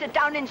arrested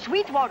down in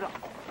Sweetwater.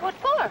 What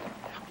for?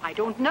 I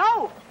don't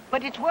know,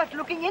 but it's worth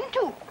looking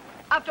into.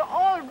 After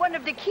all, one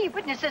of the key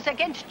witnesses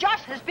against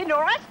Josh has been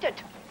arrested.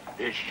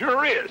 It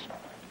sure is.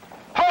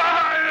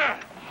 Hi!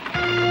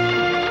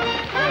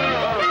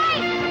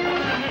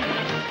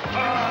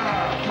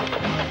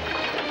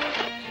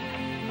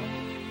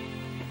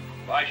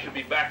 I should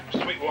be back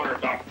from Sweetwater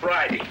about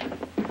Friday.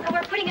 Well,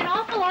 we're putting an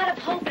awful lot of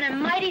hope in a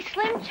mighty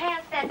slim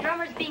chance that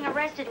drummer's being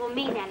arrested will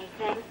mean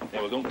anything.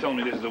 Yeah, well, don't tell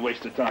me this is a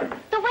waste of time.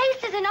 The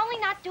waste isn't only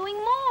not doing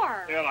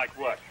more. Yeah, like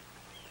what?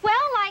 Well,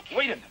 like...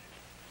 Wait a minute.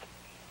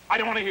 I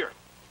don't want to hear it.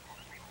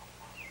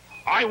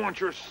 I want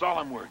your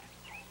solemn word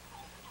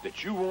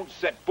that you won't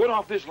set foot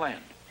off this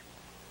land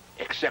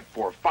except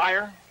for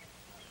fire,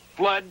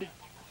 flood,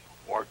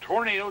 or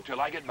tornado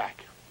till I get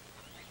back.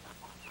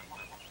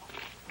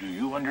 Do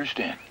you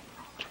understand?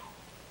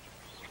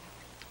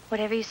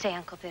 Whatever you say,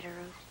 Uncle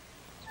Bitterroot.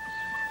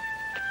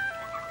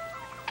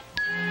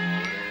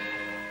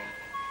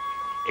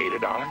 Ada,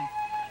 darling?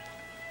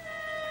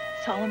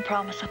 Solemn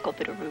promise, Uncle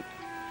Bitterroot.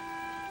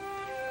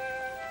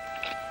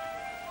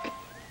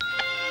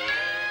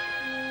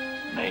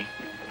 May?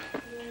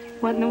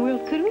 What in the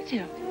world could we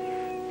do?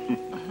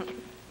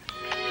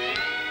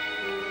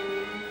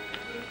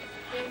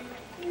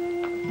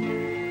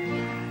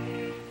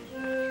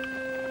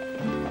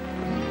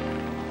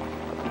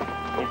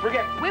 Don't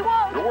forget. We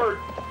won't. Your word.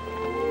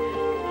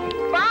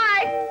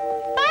 Bye.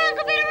 Bye,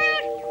 Uncle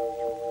Bitterroot.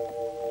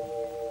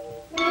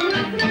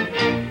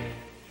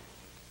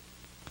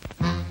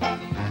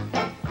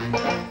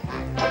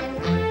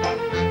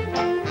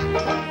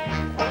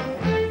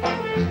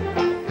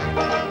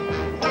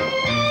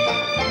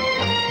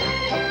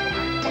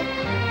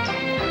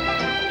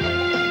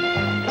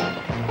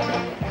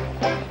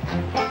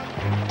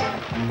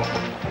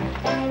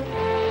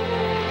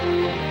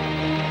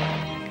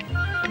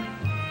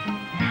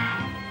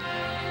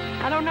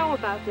 I don't know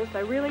about this. I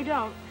really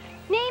don't.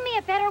 Name me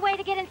a better way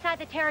to get inside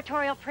the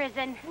territorial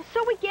prison. Well,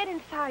 so we get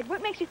inside.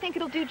 What makes you think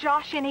it'll do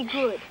Josh any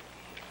good?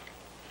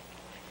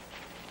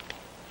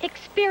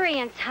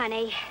 Experience,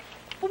 honey.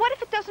 Well, what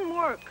if it doesn't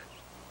work?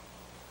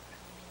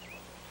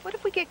 What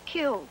if we get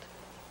killed?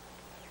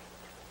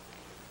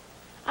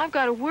 I've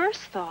got a worse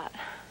thought.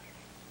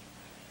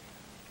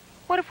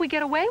 What if we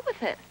get away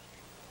with it?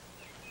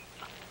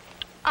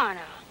 Oh,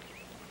 no.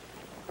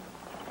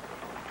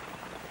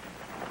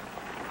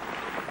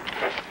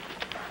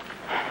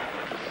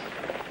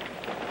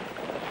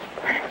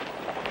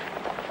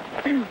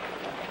 Do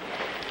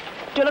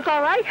you look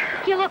all right?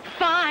 You look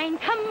fine.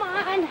 Come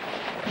on.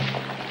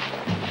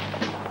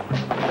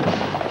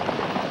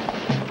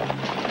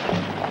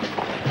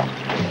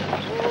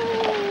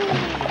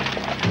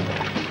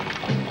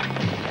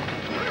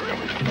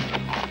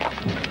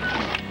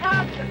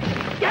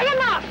 Get him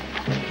up!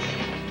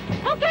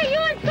 Okay, you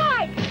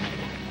inside!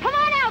 Come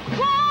on out,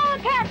 slow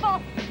and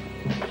careful!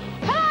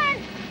 Come on!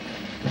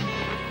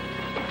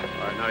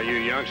 All right, now, you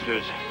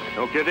youngsters,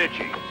 don't get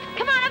itchy.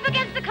 Come on, up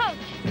against the coach.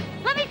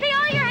 Let me see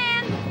all your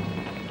hands.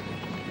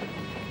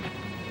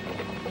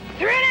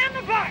 Throw down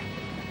the box!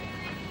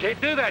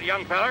 Can't do that,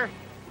 young feller.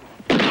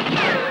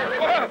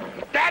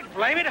 Dad,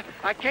 blame it!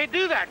 I can't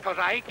do that, because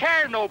I ain't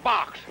carrying no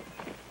box.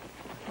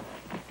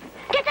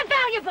 Get the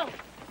valuables!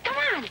 Come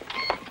on!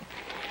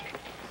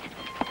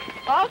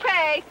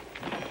 Okay.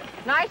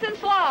 Nice and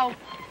slow.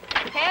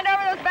 Hand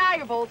over those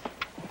valuables.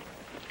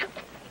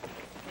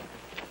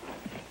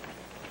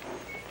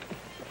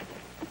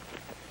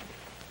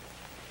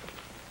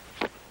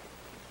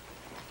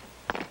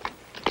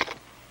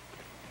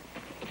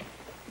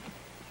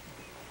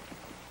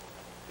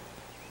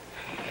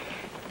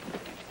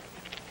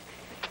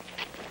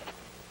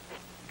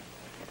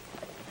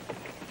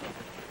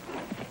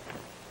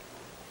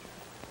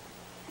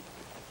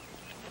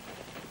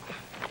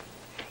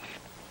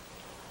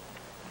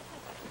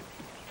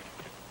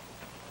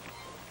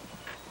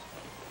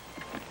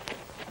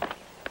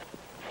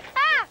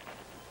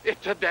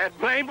 It's a dead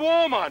blamed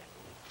woman.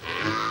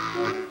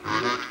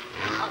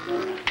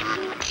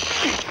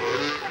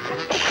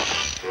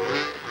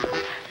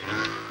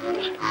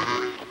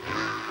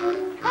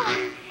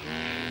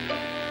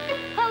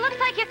 Oh, looks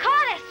like you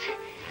caught us.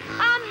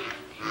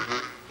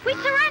 We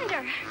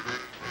surrender.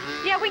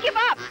 Yeah, we give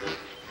up.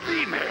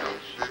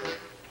 Females.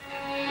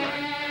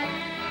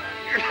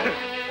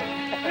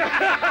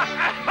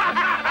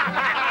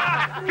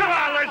 Come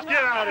on, let's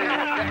get out of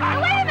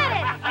here. Wait a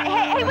minute.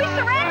 Hey, we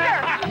surrender.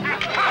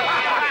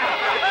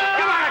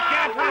 Come on,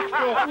 Cap, let's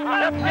go.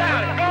 Let's get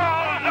out of here.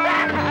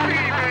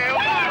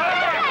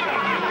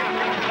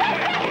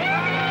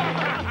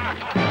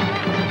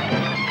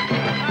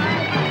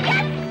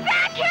 Get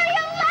back here,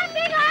 you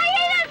laughing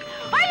hyenas!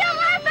 Or you'll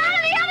laugh out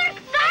of the other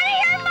side of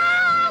your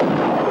mouth!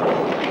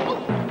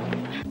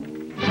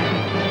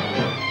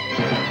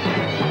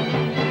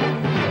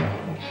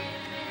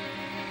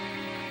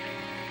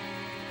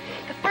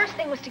 The first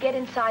thing was to get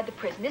inside the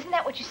prison. Isn't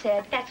that what you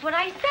said? That's what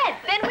I said.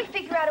 Then we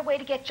figure out a way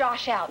to get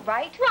Josh out,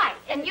 right? Right.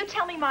 And you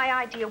tell me my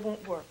idea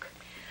won't work.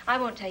 I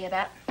won't tell you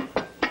that.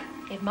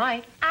 It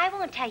might. I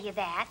won't tell you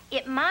that.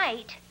 It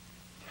might.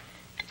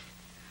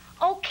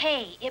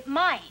 Okay, it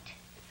might.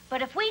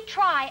 But if we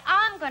try,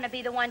 I'm going to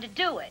be the one to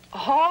do it.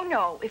 Oh,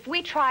 no. If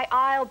we try,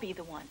 I'll be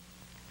the one.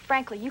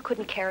 Frankly, you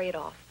couldn't carry it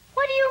off.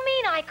 What do you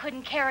mean I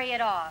couldn't carry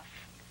it off?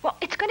 Well,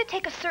 it's going to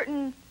take a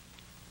certain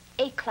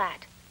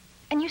éclat.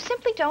 And you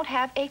simply don't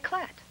have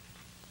éclat.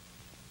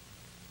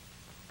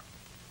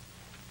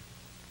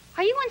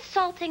 Are you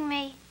insulting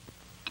me?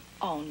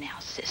 Oh, now,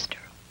 sister.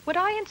 Would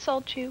I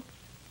insult you?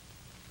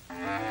 "12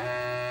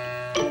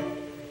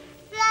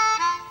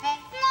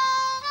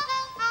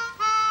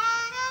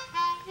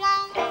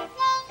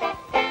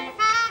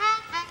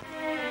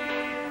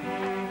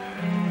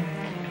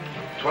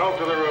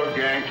 to the road,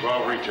 gang.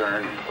 12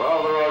 return.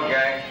 12 to the road,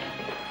 gang.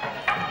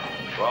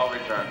 12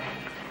 return."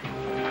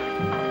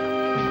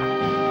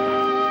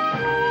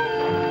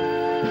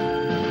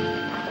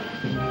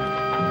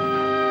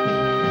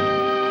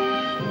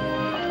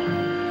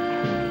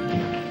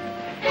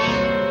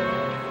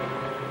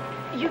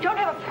 You don't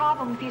have a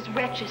problem with these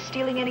wretches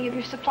stealing any of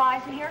your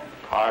supplies in here?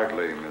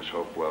 Hardly, Miss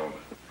Hopewell.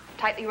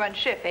 Tightly run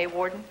ship, eh,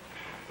 Warden?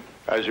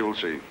 As you will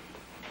see.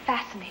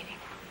 Fascinating.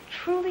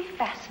 Truly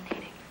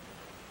fascinating.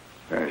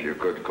 Yes, you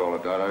could call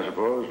it that, I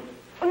suppose.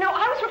 Oh, no,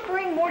 I was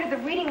referring more to the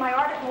reading my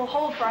article will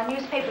hold for our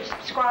newspaper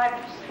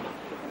subscribers.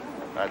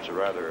 That's a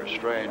rather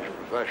strange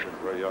profession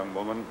for a young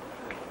woman.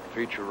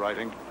 Feature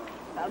writing.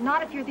 Well,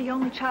 not if you're the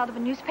only child of a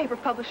newspaper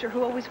publisher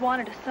who always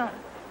wanted a son.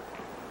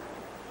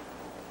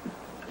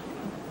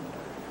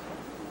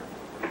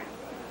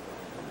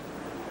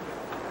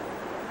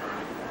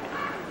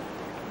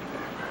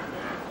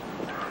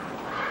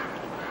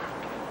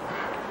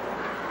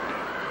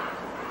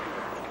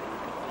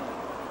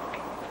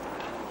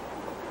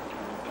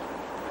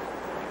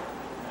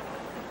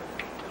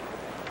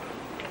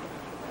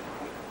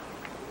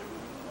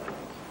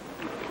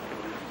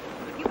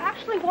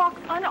 Walk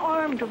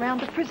unarmed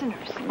around the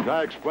prisoners. As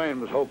I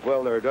explained, Miss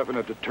Hopewell, there are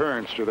definite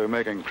deterrents to their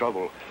making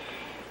trouble.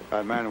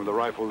 That man with the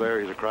rifle there,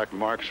 he's a crack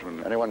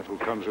marksman. Anyone who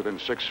comes within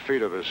 6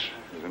 feet of us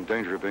is in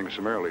danger of being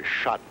summarily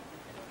shot.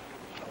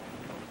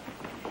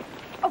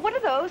 Oh, what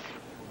are those?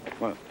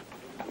 What?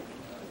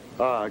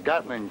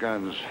 Gatling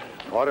guns.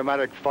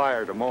 Automatic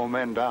fire to mow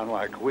men down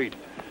like wheat.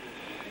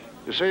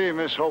 You see,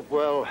 Miss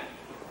Hopewell,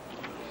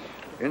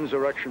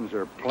 Insurrections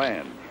are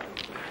planned.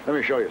 Let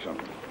me show you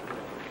something.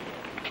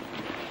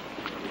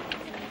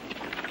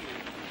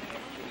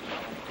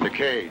 The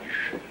cage.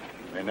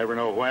 They never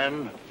know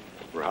when,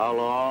 for how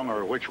long,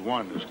 or which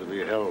one is to be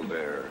held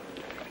there.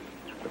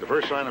 At the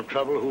first sign of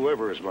trouble,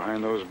 whoever is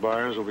behind those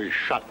bars will be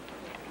shot.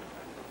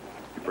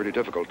 It's pretty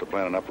difficult to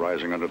plan an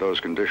uprising under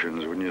those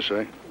conditions, wouldn't you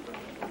say?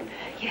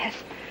 Yes.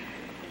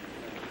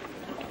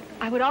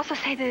 I would also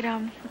say that,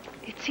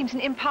 it seems an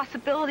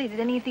impossibility that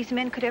any of these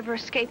men could ever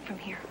escape from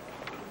here.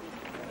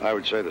 I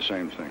would say the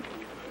same thing.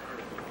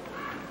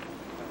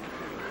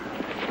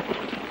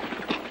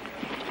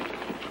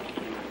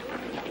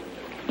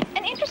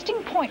 An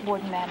interesting point,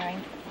 Warden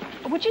Mannering.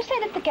 Would you say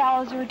that the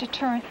gallows are a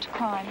deterrent to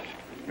crime?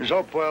 Miss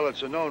Hopewell,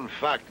 it's a known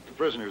fact that the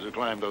prisoners who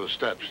climb those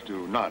steps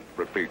do not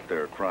repeat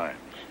their crimes.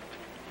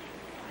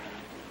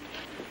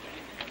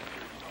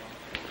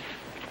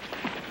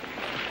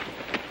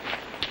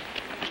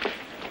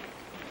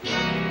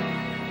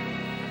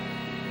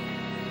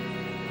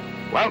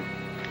 Well?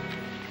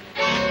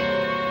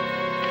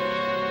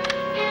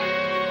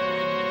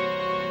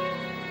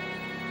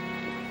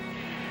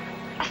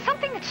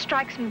 Something that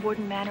strikes me,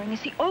 Warden Mannering,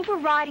 is the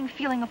overriding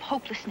feeling of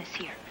hopelessness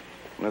here.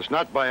 That's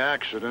not by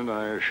accident,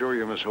 I assure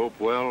you, Miss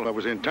Hopewell. That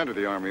was the intent of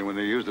the Army when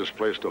they used this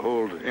place to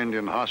hold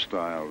Indian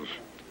hostiles.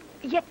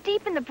 Yet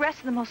deep in the breast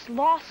of the most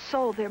lost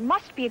soul, there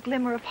must be a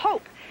glimmer of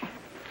hope.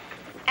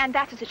 And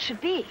that's as it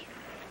should be.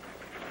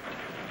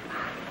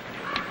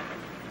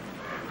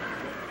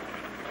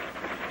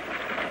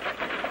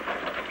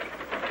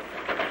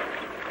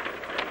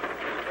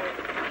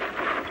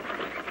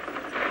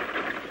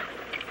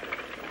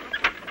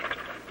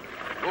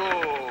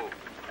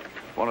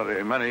 One of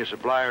the many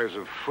suppliers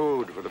of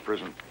food for the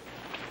prison.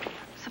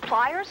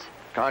 Suppliers?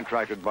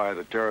 Contracted by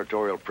the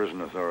Territorial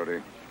Prison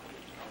Authority.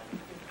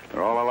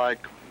 They're all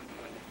alike.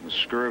 The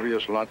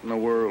scurviest lot in the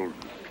world.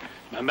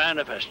 My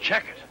manifest,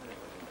 check it.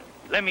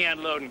 Let me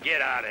unload and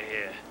get out of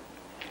here.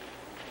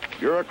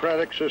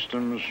 Bureaucratic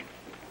systems.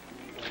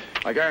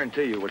 I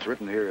guarantee you what's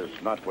written here is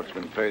not what's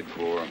been paid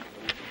for.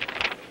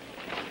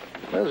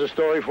 There's a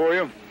story for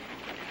you.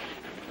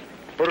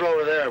 Put it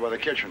over there by the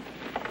kitchen.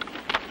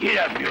 Get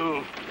up,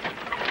 mule.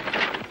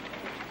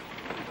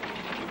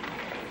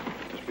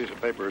 This piece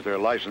of paper is their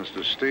license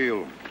to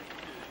steal.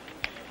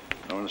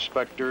 No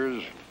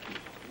inspectors.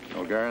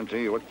 No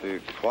guarantee what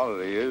the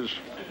quality is.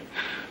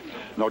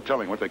 No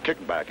telling what the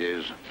kickback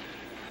is.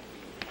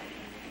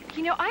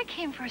 You know, I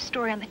came for a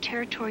story on the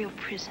Territorial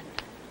Prison,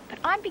 but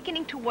I'm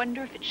beginning to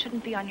wonder if it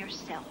shouldn't be on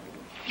yourself.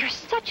 You're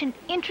such an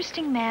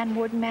interesting man,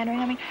 Warden Mannering.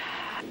 I mean,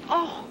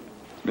 oh.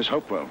 Miss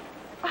Hopewell,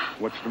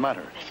 what's the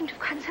matter? I seem to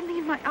have gotten something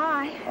in my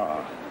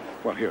eye.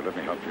 Well, here, let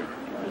me help you.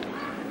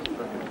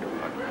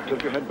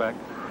 Tilt your head back.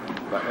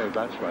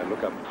 That's right,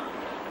 look up.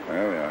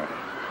 There we are.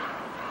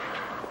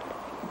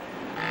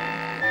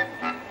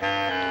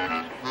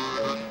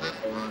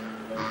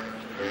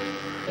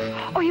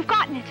 Oh, you've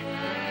gotten it.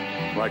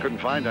 Well, I couldn't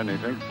find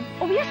anything.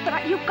 Oh, yes,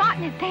 but you've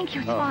gotten it. Thank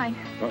you. It's fine.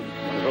 Fine.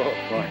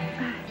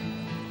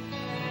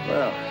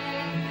 Well.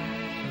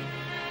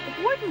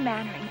 Warden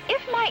Mannering,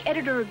 if my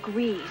editor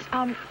agrees,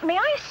 may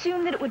I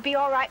assume that it would be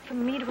all right for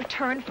me to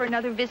return for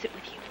another visit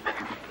with you?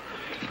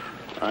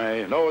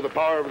 I know the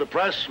power of the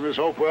press, Miss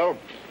Hopewell.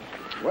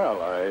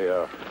 Well,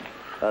 I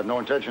had no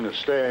intention of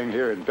staying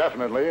here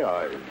indefinitely.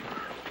 I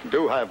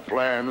do have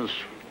plans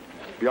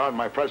beyond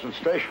my present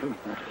station.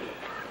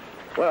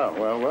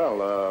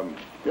 Well,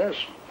 yes,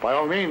 by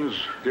all means,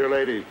 dear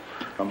lady.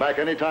 Come back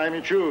anytime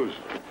you choose.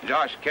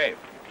 Josh Cabe.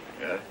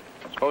 Yeah?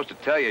 I'm supposed to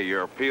tell you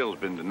your appeal's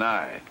been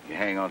denied. You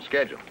hang on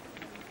schedule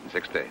in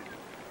 6 days.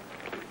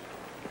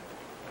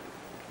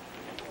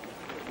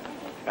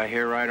 I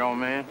hear right, old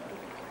man?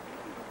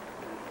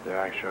 They're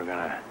actually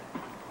gonna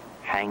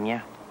hang you?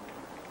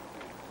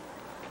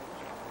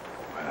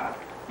 Well,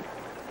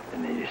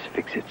 then they just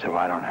fix it so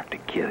I don't have to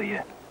kill you.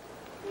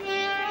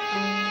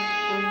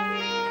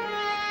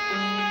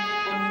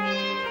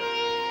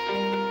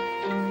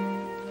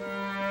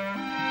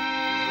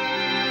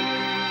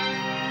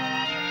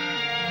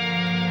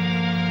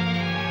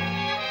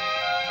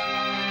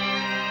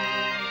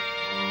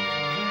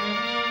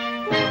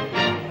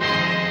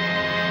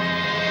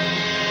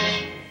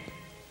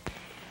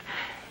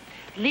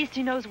 At least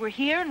he knows we're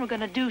here and we're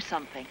gonna do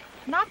something.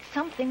 Not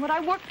something, what I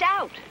worked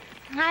out.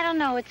 I don't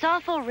know. It's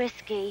awful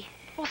risky.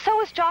 Well,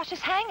 so is Josh's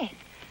hanging.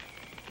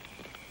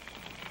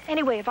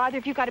 Anyway, have either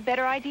of you got a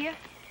better idea?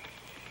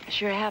 I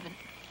sure haven't.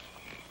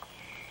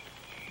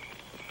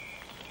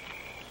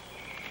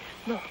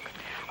 Look,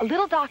 a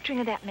little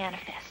doctoring of that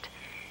manifest.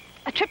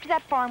 A trip to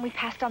that farm we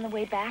passed on the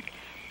way back.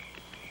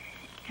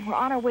 And we're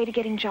on our way to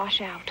getting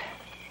Josh out.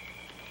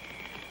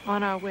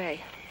 On our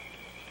way.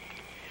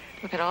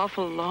 With an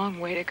awful long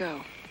way to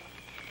go.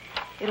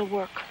 It'll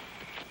work.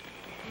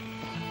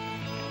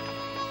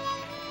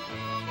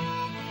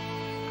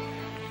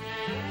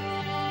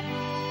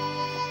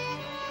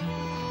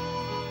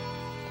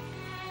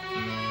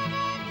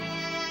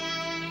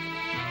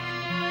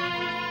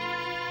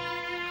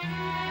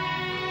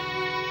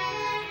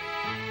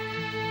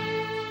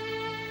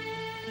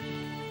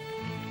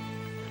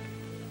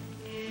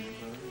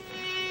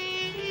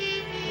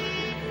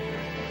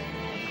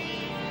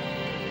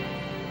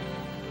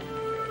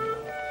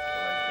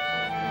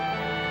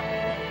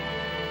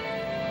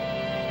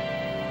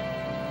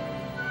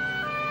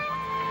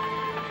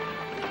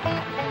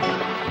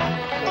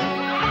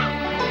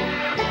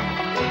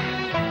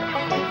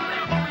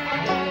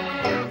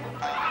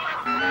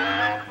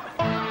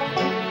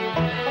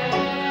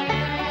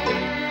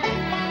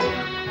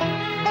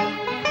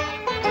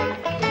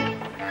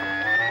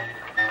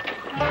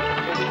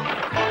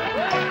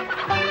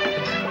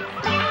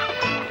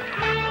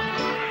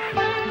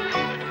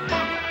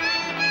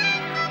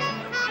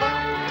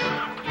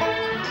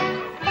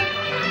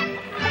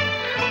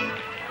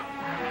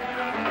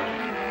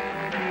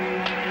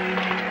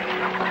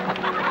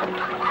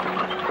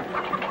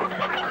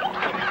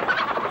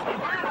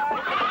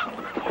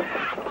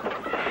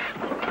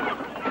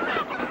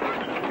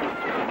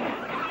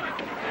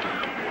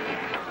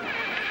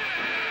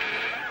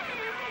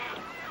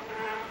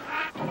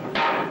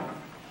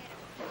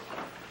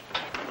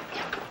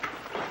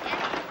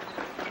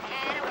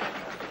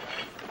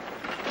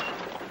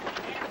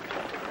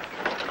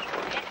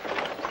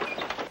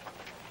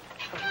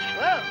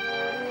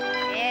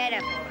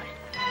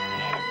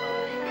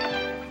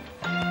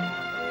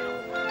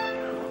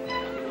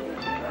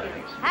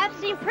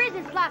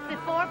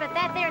 but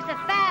that there's the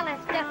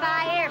foulest stuff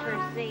I ever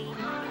see.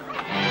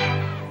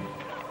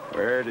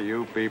 Where do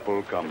you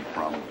people come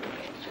from?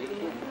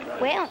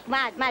 Well,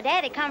 my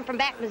daddy come from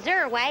back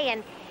Missouri way,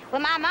 and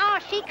well, my ma,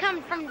 she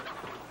come from...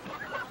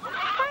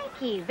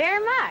 Thank you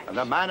very much. And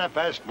the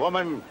manifest,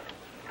 woman.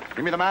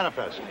 Give me the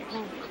manifest.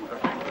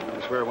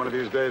 I swear one of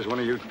these days, one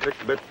of you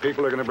tick-bit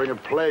people are going to bring a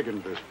plague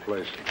into this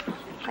place.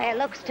 Well, it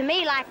looks to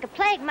me like a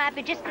plague might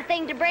be just the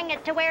thing to bring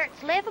it to where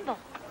it's livable.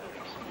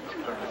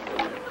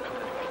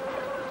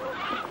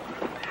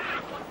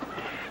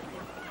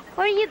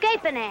 What are you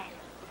gaping at?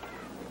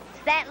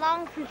 It's that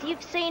long since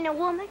you've seen a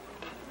woman?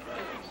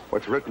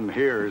 What's written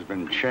here has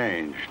been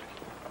changed.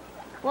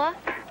 What?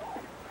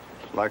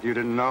 Like you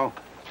didn't know?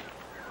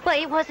 Well,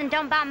 it wasn't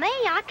done by me.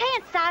 I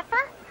can't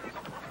cipher.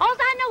 All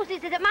I know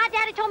is that my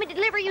daddy told me to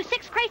deliver you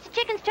 6 crates of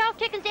chickens, 12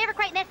 chickens to every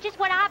crate, and that's just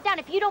what I've done.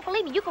 If you don't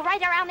believe me, you can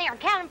right around there and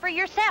count them for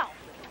yourself.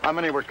 How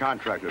many were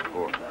contracted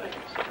for?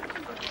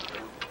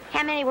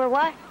 How many were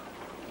what?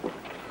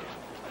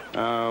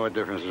 Oh, what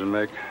difference does it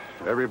make?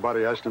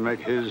 Everybody has to make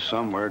his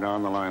somewhere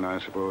down the line, I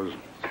suppose.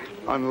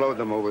 Unload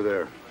them over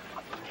there.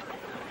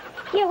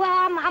 Yeah, well,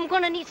 I'm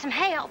gonna need some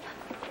help.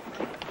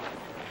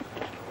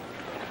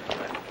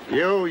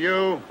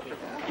 You.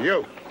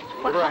 Give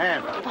her a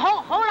hand.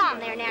 Hold on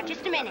there now,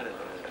 just a minute.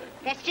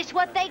 That's just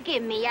what they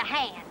give me, a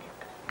hand.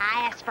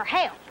 I asked for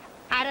help.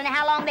 I don't know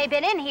how long they've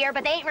been in here,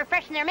 but they ain't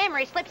refreshing their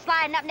memory,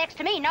 slip-sliding up next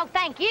to me. No,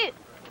 thank you.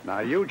 Now,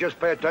 you just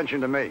pay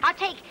attention to me. I'll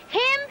take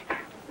him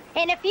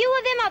and a few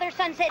of them other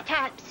Sunset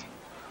types.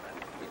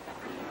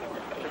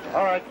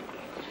 All right.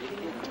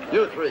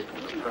 You 3.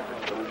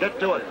 Get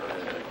to it.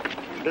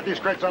 Get these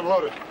crates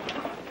unloaded.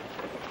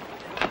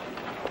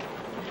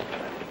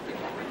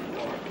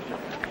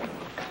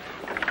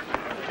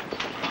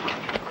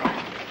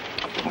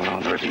 What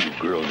on earth are you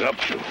girls up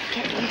to?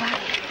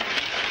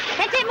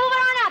 That's it, move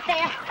it on up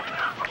there.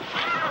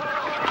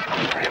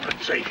 For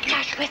heaven's sake.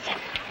 Josh, listen.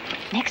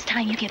 Next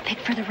time you get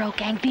picked for the road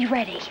gang, be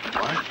ready.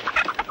 What?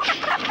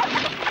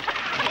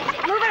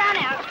 Move it on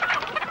out.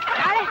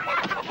 Got it?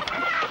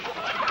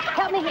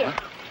 Help me here.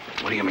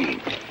 What do you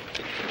mean?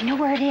 You know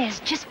where it is.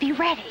 Just be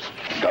ready.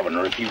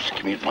 Governor refused to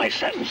commute my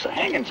sentence. The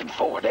hanging's in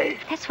 4 days.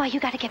 That's why you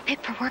got to get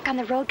picked for work on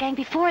the road gang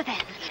before then.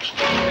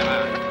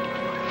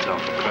 It's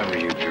awful clever,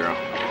 you girl.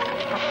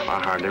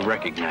 I hardly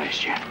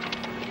recognized you.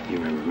 You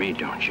remember me,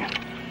 don't you?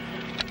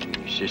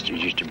 Your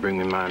sisters used to bring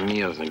me my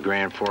meals in the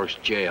Grand Forks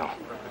jail.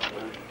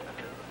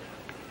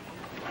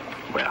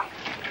 Well,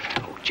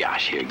 oh,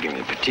 Josh here, give me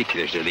the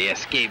particulars of the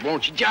escape,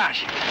 won't you,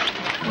 Josh?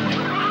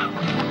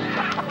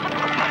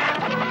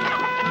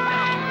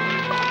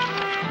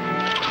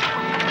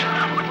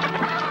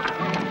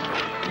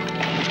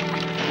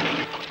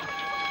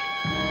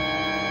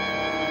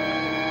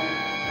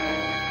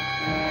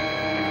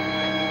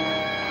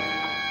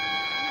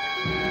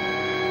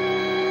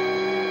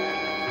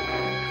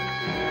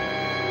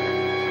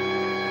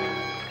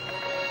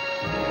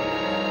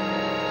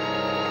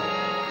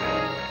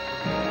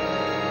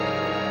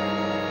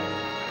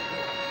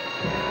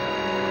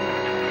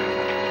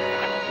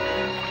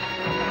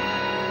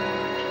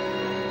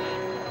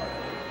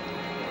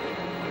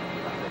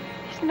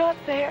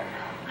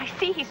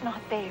 He's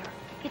not there.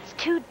 It's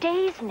 2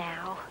 days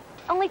now.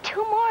 Only 2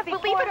 more before...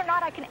 Believe it or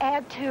not, I can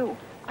add 2.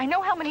 I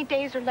know how many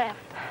days are left.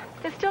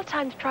 There's still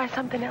time to try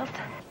something else.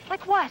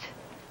 Like what?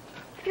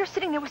 If you're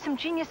sitting there with some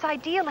genius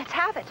idea, let's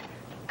have it.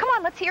 Come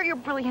on, let's hear your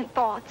brilliant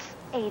thoughts.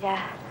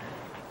 Ada.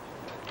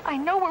 I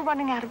know we're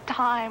running out of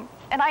time,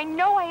 and I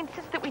know I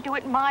insist that we do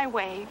it my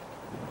way.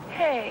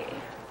 Hey,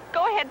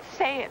 go ahead,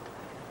 say it.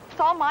 It's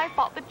all my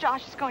fault that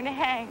Josh is going to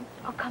hang.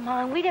 Oh, come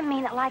on, we didn't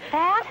mean it like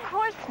that. Of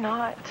course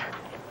not.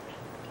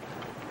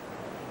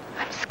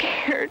 I'm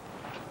scared.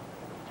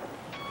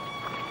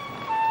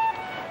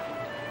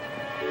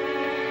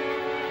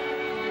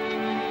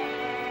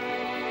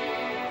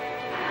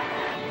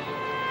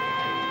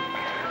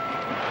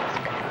 It's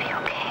gonna be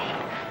okay.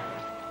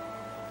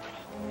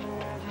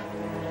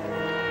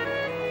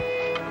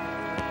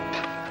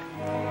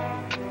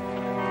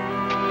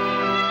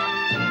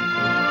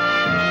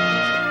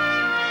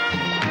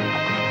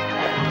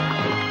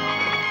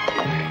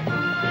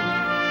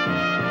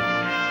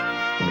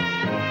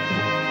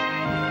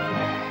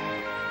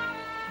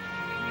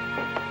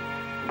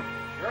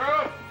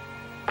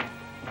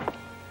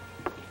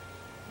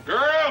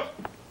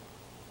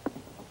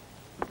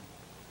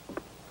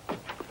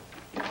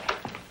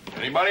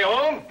 Anybody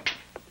home?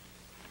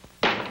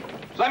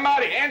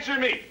 Somebody, answer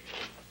me.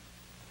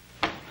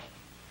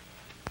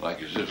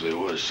 Like as if there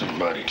was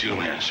somebody to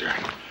answer.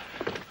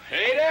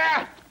 Hey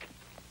there!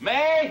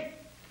 May?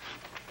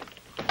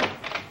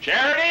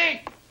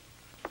 Charity?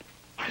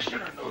 I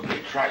should have known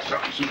they'd try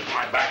something soon as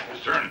my back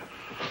was turned.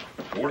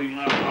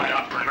 40-mile ride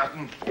out for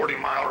nothing,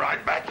 40-mile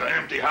ride back to an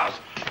empty house.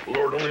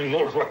 Lord only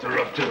knows what they're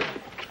up to.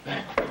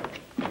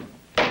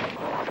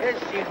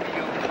 Listen, you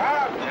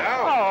calm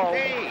down. Oh,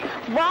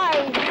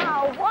 why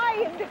now?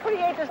 Why in the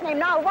creator's name.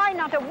 Now, why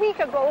not a week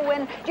ago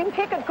when Jim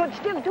Pickett could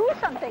still do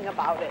something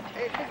about it?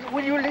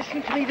 Will you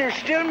listen to me? There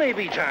still may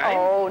be time.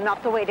 Oh,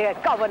 not the way the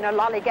governor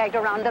lollygagged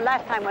around the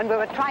last time when we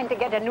were trying to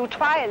get a new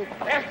trial.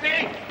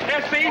 Essie!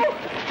 Essie! Oh.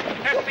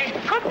 Essie!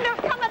 Couldn't have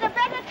come at a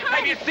better time.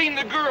 Have you seen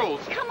the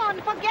girls? Come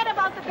on, forget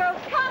about the girls.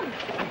 Come.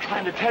 I'm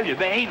trying to tell you,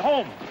 they ain't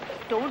home.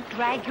 Don't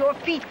drag your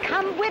feet.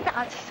 Come with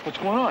us. What's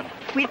going on?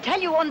 We'll tell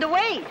you on the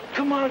way.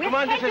 Come on, We'll come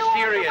on, tell this is you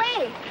serious.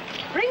 On the way.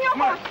 Bring your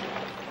horse.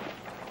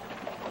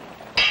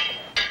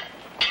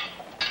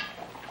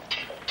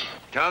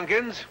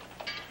 Tompkins?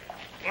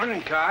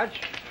 Morning,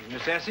 Codge.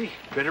 Miss Essie,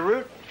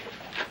 Bitterroot.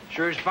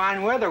 Sure is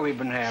fine weather we've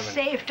been having.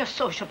 Save the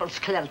sociables,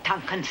 Clell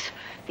Tompkins.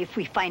 If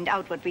we find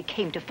out what we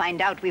came to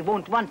find out, we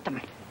won't want them.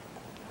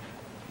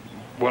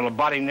 Well, a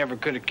body never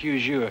could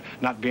accuse you of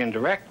not being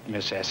direct,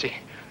 Miss Essie.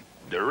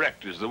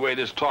 Direct is the way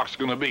this talk's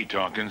gonna be,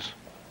 Tompkins.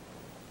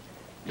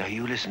 Now,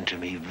 you listen to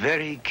me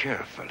very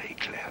carefully,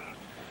 Clell.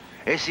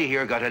 Essie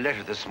here got a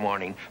letter this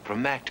morning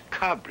from Matt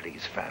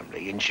Cobley's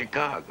family in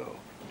Chicago.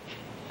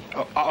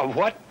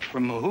 What?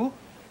 From who?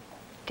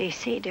 They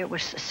say there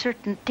was a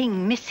certain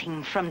thing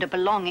missing from the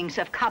belongings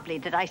of Cobley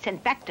that I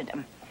sent back to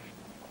them.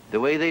 The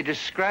way they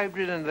described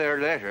it in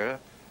their letter,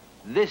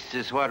 this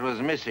is what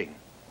was missing.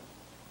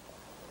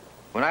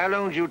 When I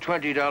loaned you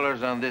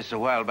 $20 on this a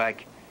while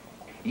back,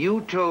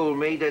 you told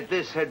me that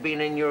this had been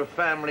in your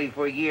family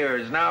for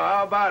years. Now,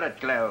 how about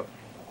it, Clell?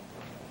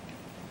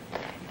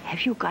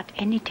 Have you got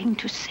anything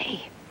to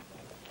say?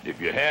 If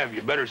you have,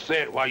 you better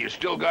say it while you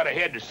still got a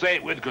head to say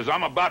it with, because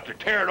I'm about to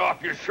tear it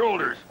off your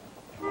shoulders.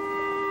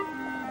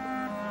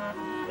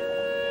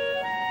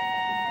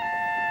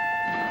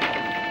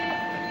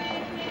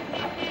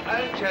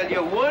 I'll tell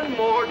you one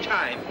more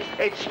time.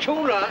 It's too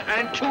long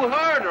and too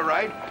hard, all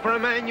right, for a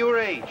man your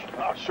age.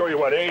 I'll show you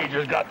what age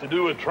has got to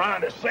do with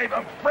trying to save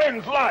a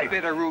friend's life.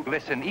 Bitterroot,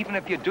 listen, even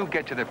if you do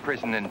get to the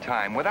prison in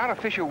time, without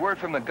official word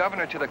from the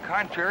governor to the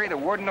contrary, the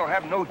warden will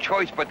have no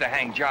choice but to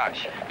hang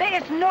Josh. There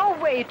is no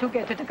way to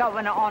get to the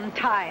governor on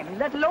time,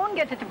 let alone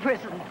get to the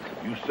prison.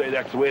 You say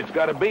that's the way it's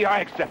got to be, I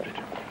accept it.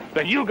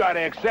 Then you got to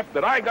accept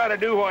that I got to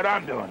do what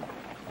I'm doing.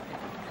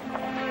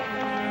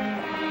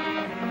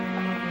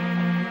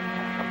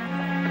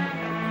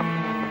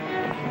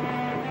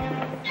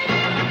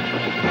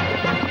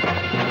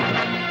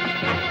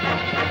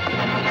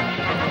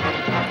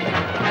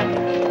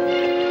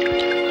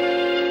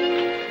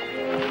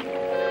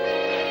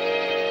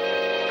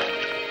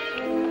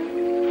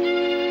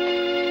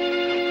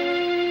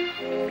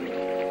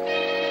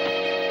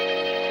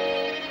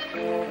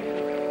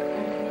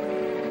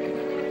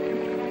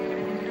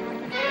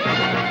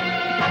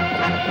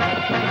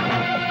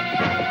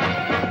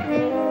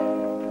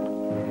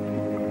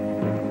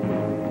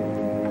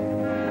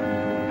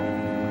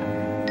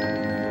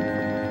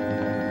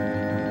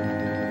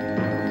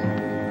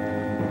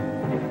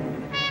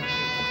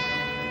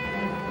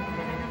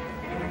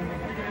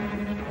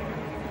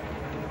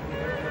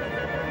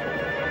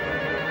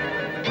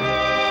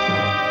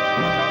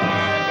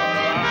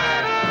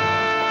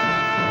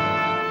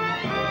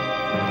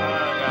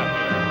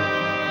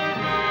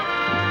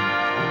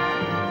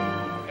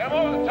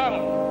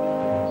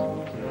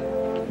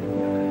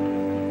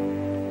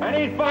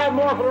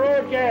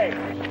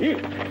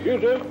 You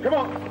do. Come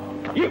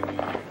on. You.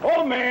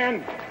 Oh,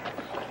 man.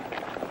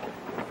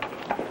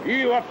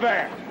 You up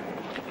there.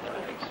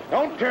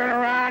 Don't turn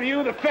around.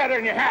 You, the feather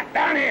in your hat.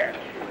 Down here.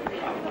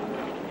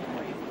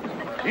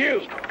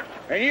 You.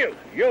 And you.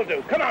 You'll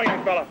do. Come on,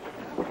 young fella.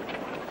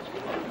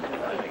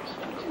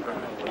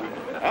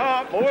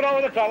 Move it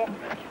over the tunnel.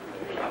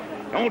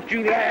 Don't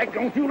you lag.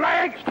 Don't you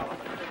lag.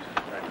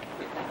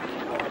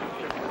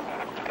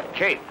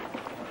 Kate.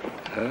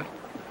 Huh?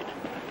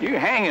 You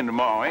hanging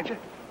tomorrow, ain't you?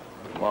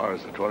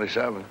 Tomorrow's the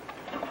 27th.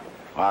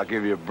 I'll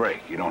give you a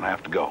break. You don't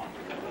have to go.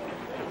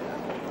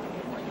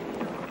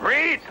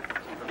 Reed!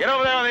 Get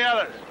over there with the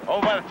others.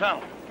 Over by the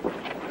tunnel.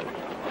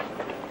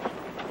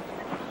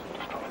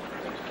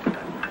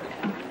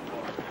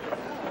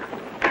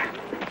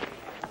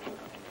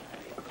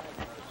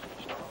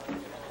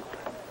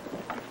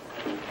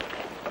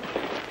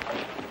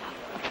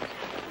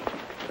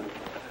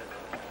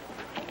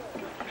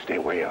 Stay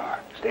where you are.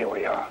 Stay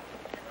where you are.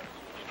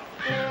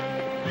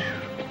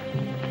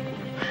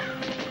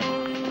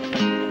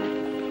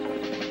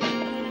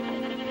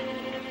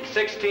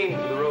 $16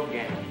 for the road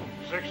gang.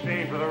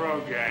 16 for the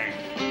road gang.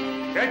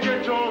 Get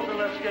your tools and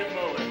let's get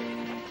moving.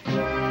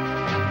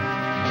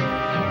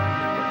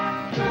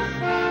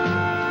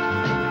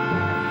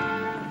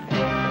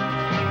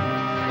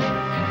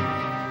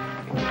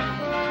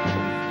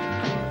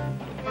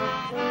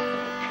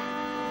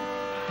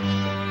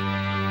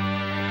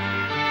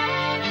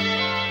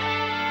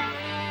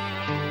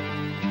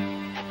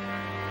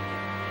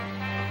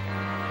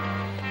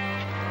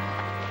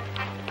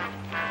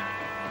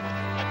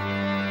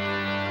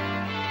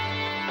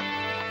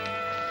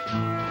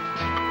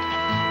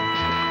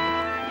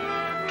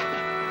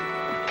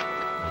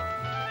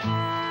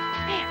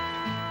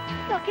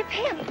 Look, it's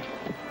him.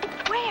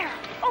 Where?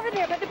 Over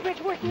there by the bridge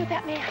working with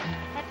that man.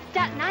 That's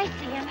Dutton. I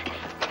see him.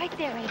 Right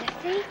there, Ada,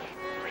 see?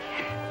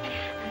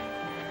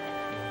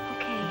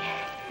 Okay.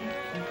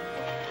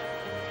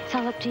 It's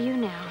all up to you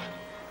now.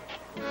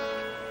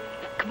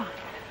 Come on.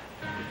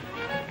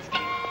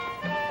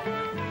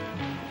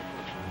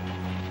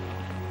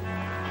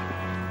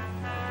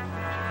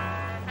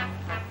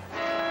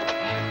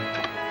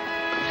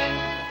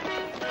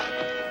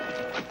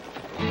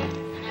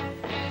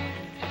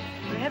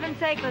 For heaven's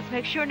sake, let's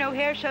make sure no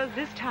hair shows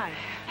this time.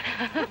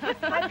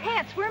 My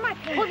pants. Where are my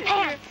pants? Oh, the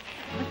pants.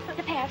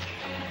 The pants.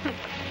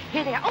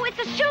 Here they are. Oh, it's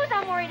the shoes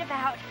I'm worried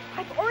about.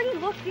 I've already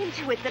looked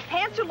into it. The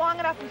pants are long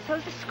enough, and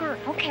so's the skirt.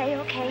 Okay,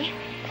 okay.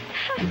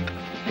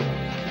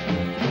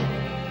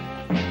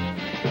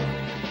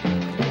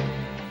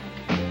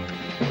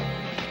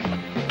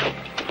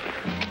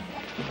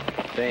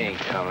 They ain't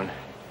coming.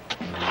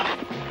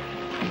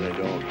 They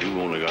don't. You've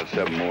only got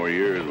 7 more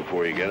years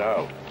before you get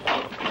out.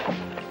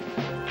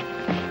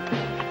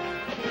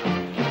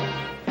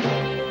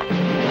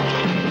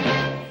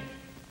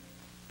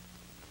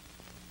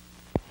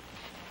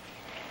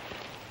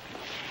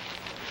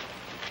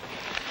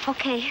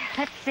 Okay,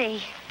 let's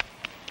see.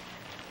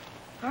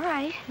 All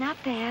right, not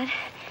bad.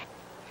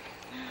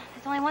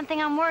 There's only one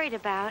thing I'm worried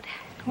about.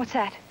 What's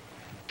that?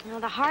 Well,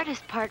 the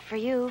hardest part for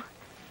you.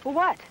 For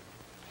what?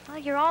 Well,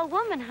 you're all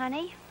woman,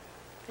 honey.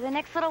 For the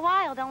next little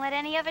while, don't let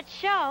any of it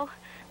show.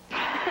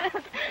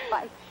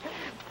 Bye.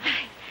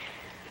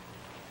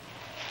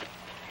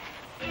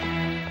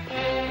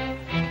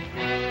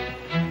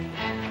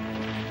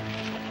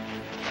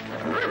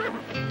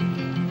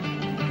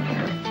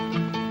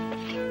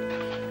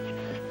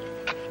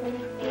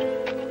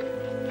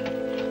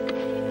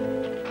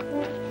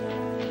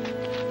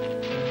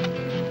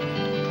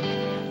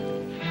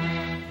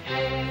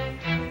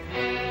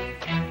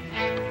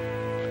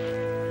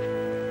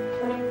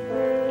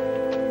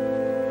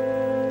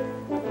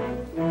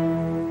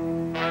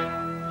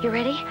 You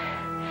ready?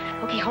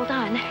 Okay, hold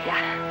on.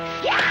 Yeah.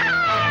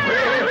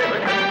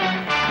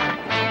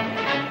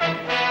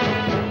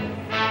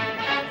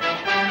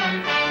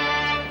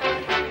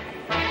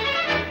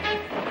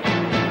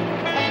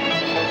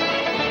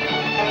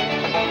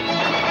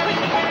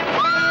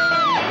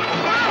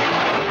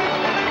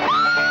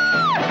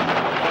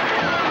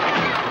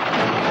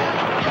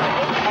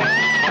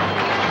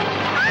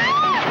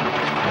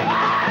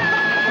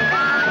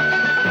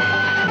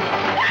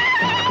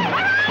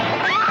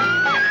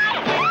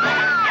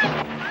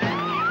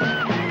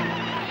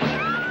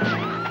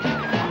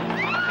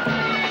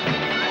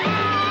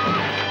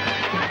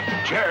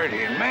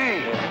 Charity and May.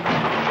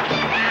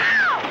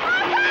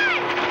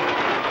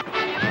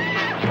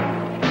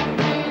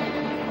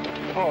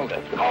 Hold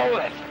it. Hold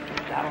it.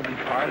 That'll be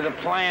part of the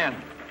plan.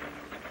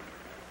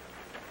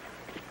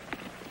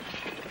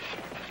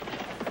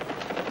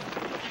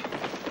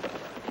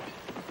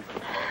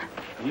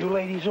 You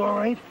ladies all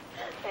right?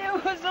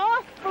 It was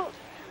awful.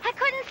 I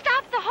couldn't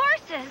stop the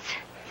horses.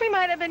 We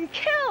might have been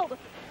killed.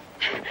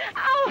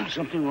 Ow!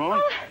 Something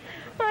wrong? Oh,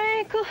 my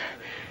ankle.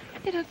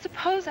 You don't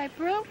suppose I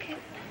broke it?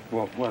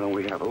 Well, why don't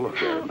we have a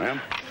look at it,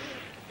 ma'am?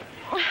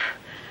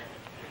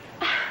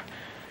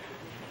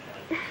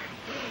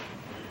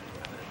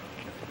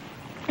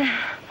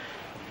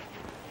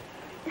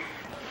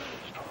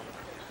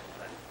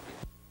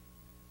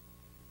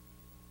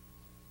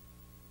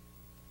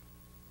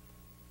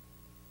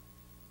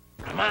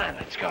 Come on,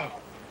 let's go.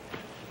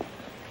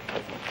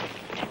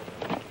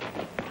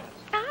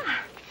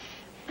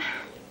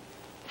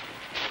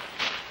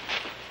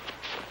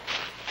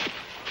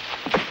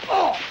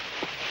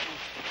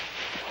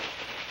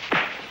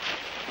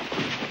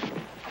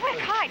 Quick,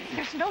 hide.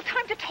 There's no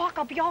time to talk.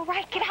 I'll be all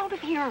right. Get out of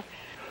here.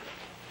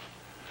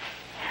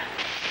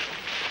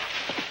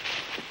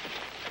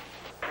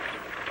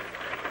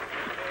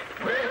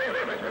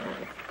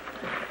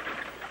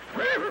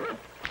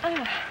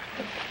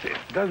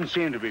 It doesn't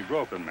seem to be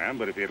broken, ma'am,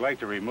 but if you'd like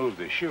to remove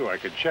the shoe, I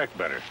could check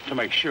better to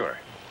make sure.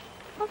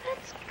 Well,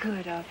 that's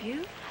good of you.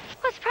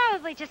 Well, it's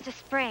probably just a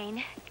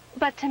sprain.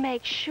 But to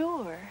make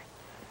sure,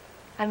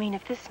 I mean,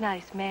 if this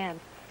nice man...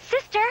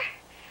 Sister,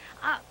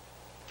 I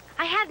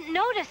hadn't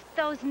noticed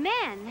those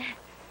men.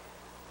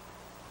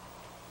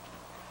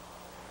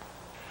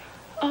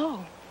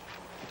 Oh.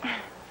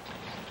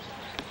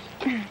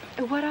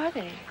 What are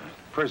they?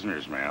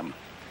 Prisoners, ma'am,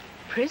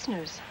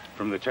 Prisoners?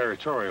 from the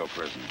territorial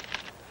prison.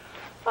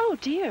 Oh,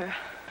 dear.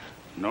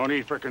 No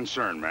need for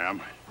concern, ma'am.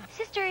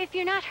 Sister, if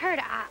you're not hurt,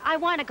 I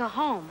want to go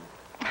home.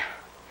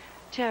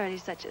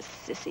 Charity's such a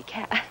sissy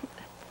cat.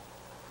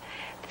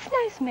 This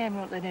nice man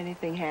won't let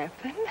anything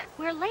happen.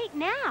 We're late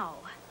now.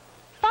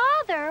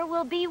 Father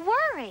will be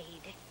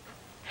worried.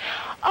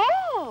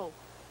 Oh!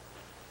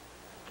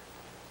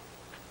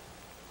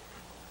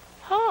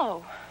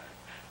 Oh.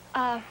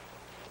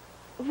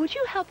 Would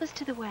you help us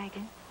to the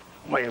wagon?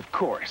 Why, of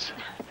course.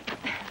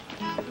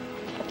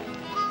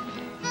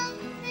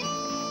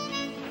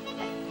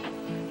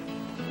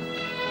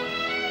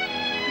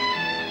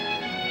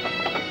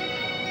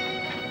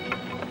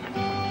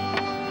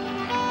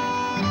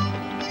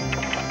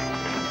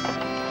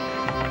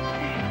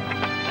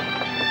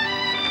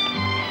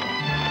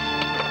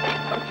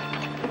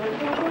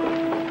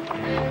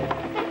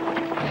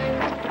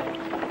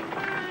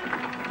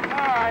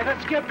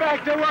 get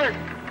back to work.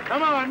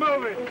 Come on,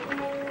 move it.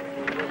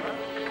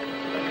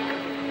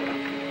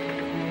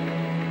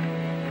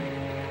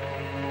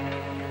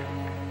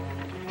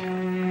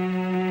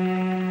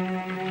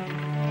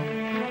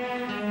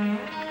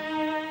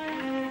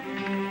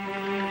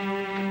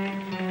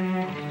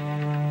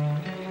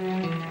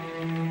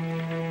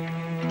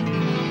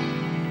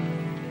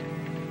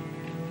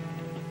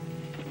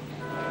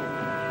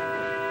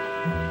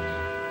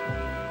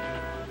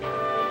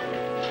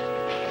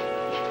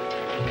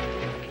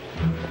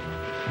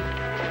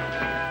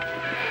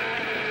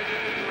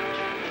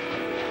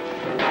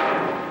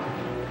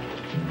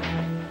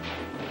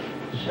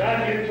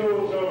 Shot your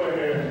tools over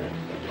here.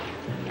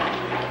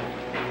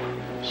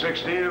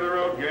 16 to the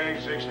road,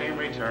 gang. 16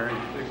 return.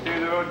 16 to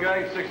the road,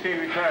 gang. 16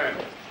 return.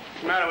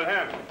 What's the matter with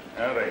him?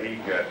 How the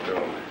heat got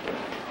to him.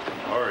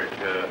 Or it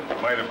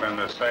might have been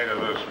the sight of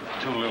those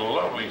two little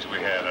lovelies we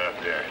had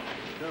out there.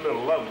 Two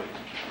little lovelies?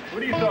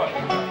 What are you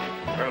talking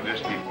about? Well,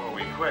 just before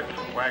we quit,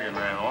 the wagon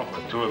ran off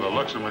with two of the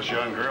looksomest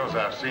young girls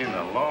I've seen in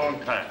a long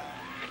time.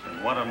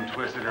 And one of them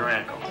twisted her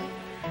ankle.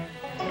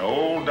 And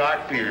old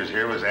Doc Peters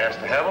here was asked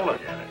to have a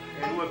look at it.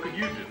 And what could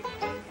you do?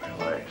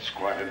 Well, I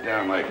squatted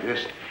down like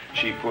this.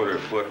 She put her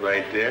foot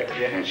right there,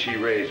 and she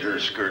raised her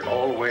skirt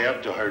all the way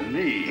up to her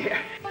knee.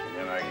 And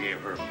then I gave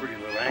her pretty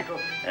little ankle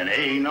an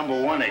A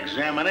 #1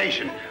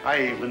 examination.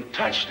 I even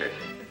touched it.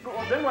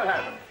 Well, then what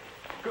happened?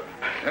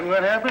 Then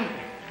what happened?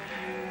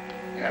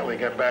 Yeah, we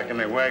got back in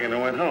the wagon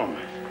and went home.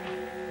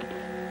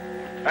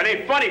 That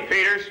ain't funny,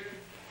 Peters.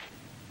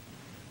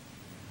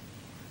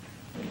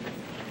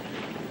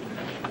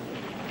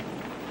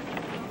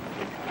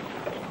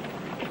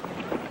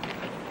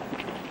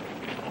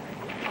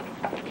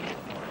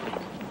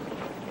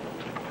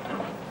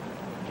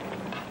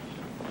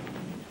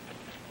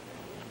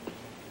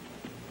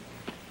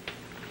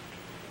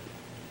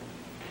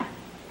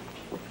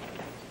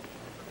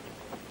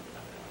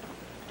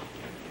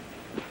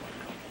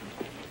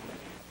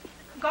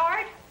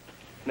 Guard,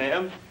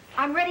 Ma'am?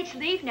 I'm ready to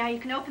leave now. You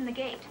can open the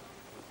gate.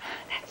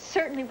 That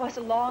certainly was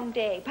a long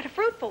day, but a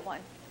fruitful one.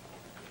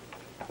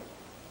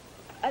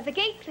 The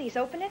gate, please.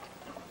 Open it.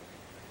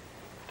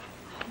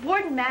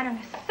 Warden Mannering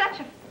is such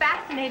a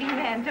fascinating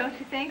man, don't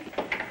you think?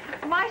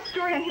 My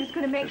story on him is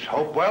going to make... Miss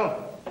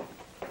Hopewell?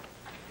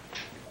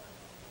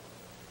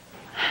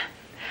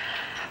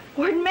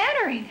 Warden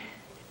Mannering.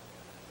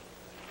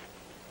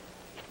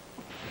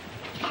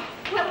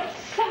 Well,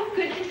 it's so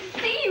good to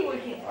see you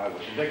again. I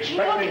wasn't You know,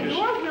 expecting to...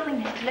 your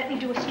willingness to let me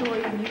do a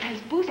story on you has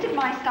boosted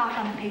my stock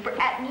on the paper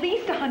at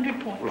least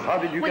 100 points. Well, how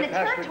did you when get the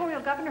past it?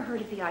 territorial governor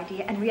heard of the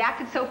idea and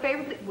reacted so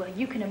favorably, well,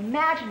 you can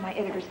imagine my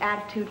editor's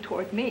attitude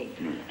toward me.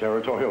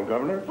 Territorial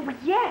governor? Oh,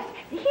 yes.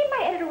 He and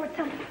my editor were at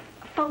some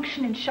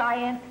function in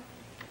Cheyenne.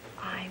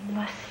 I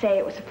must say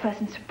it was a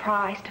pleasant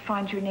surprise to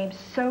find your name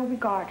so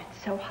regarded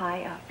so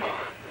high up.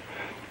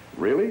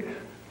 Really?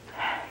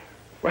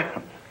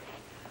 Well,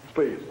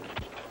 please.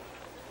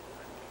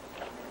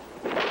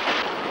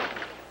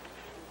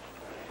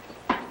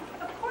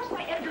 Of course,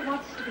 my editor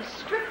wants us to be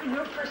strictly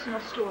your personal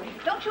story.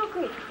 Don't you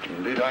agree?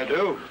 Indeed I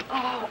do.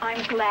 Oh,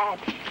 I'm glad.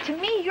 To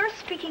me, your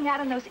speaking out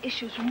on those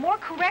issues will more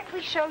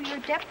correctly show your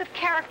depth of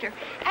character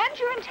and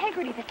your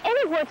integrity than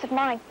any words of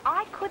mine.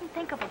 I couldn't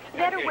think of a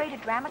better way to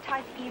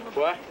dramatize evil.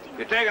 What?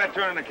 You're taking a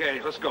turn in the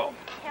cage. Let's go.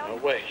 No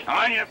way.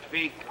 On your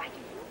feet.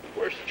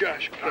 Where's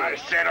Josh? I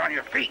said on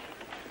your feet.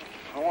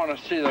 I want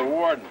to see the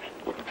warden.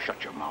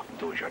 Shut your mouth and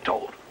do as you're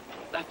told.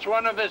 That's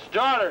one of his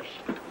daughters.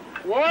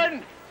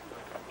 Warden,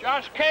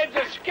 Josh Cabe's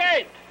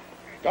escaped.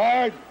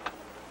 Guard,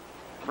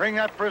 bring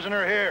that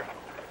prisoner here.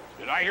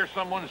 Did I hear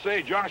someone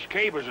say Josh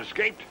Cabe has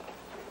escaped?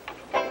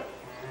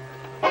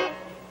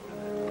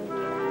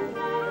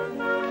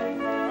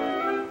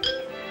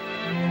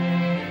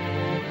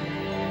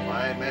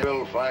 My men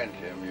will find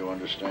him, you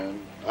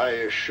understand? I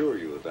assure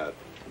you of that.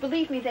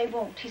 Believe me, they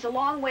won't. He's a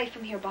long way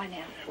from here by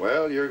now.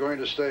 Well, you're going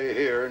to stay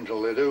here until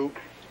they do.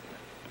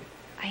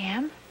 I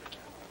am?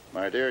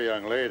 My dear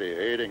young lady,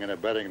 aiding and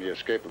abetting the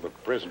escape of a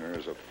prisoner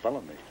is a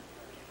felony.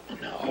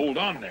 Now, hold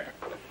on there.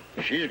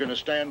 She's going to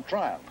stand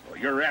trial. Well,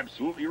 you're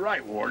absolutely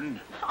right, Warden.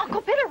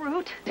 Uncle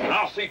Bitterroot. And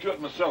I'll see to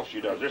it myself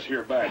she does. This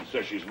here badge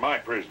says she's my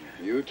prisoner.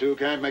 You two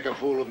can't make a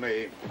fool of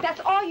me.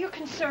 That's all you're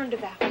concerned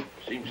about.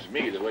 Seems to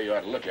me the way you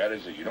ought to look at it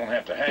is that you don't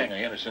have to hang an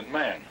innocent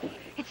man.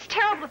 It's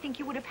terrible to think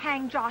you would have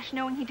hanged Josh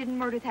knowing he didn't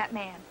murder that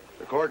man.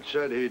 The court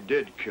said he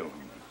did kill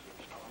him.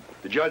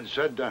 The judge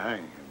said to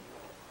hang him.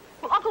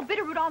 Well, Uncle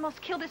Bitterroot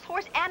almost killed his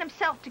horse and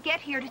himself to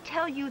get here to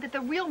tell you that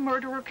the real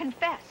murderer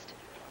confessed.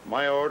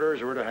 My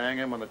orders were to hang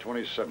him on the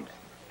 27th.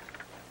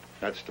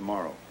 That's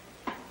tomorrow.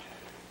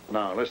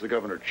 Now, unless the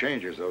governor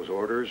changes those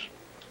orders,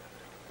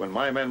 when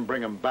my men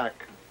bring him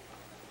back,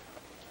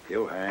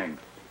 he'll hang.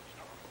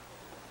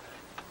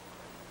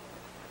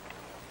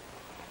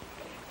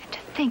 And to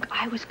think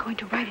I was going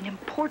to write an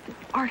important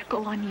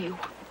article on you.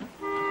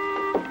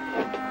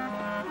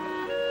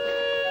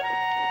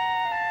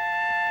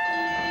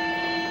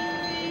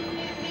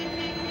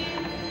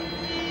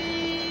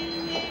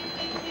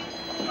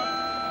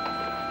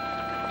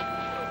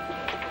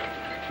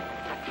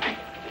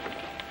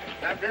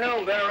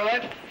 Afternoon,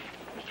 Better.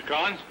 Mr.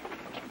 Collins?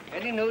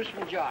 Any news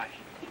from Josh?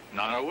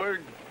 Not a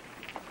word.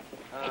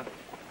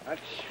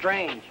 That's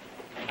strange.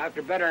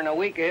 After better than a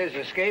week of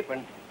his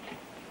escaping.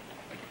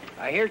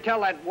 I hear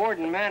tell that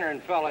Warden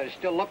Mannering fella is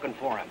still looking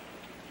for him.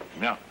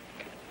 Yeah.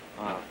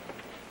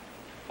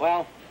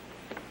 Well,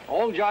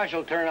 old Josh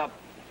will turn up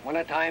when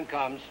the time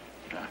comes.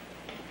 Yeah.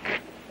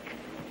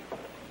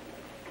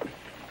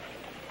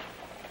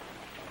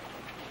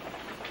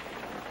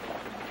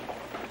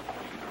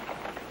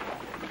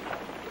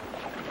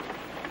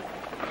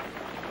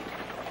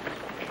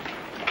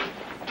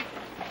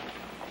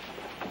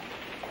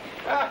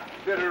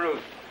 Bitterroot.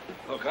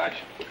 Look, Hutch.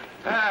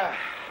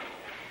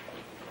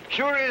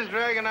 Sure is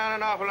dragging on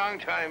an awful long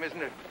time,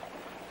 isn't it?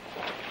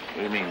 What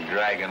do you mean,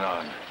 dragging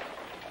on?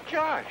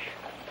 Josh.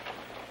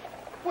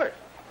 What?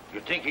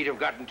 You'd think he'd have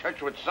got in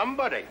touch with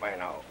somebody by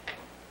now.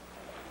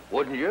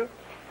 Wouldn't you?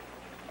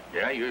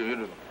 Yeah, you'd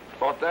have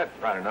thought that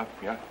right enough,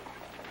 yeah.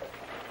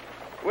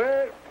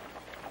 Well,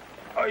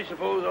 I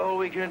suppose all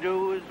we can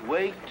do is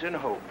wait and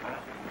hope, huh?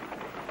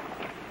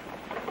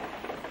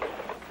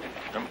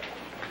 Come.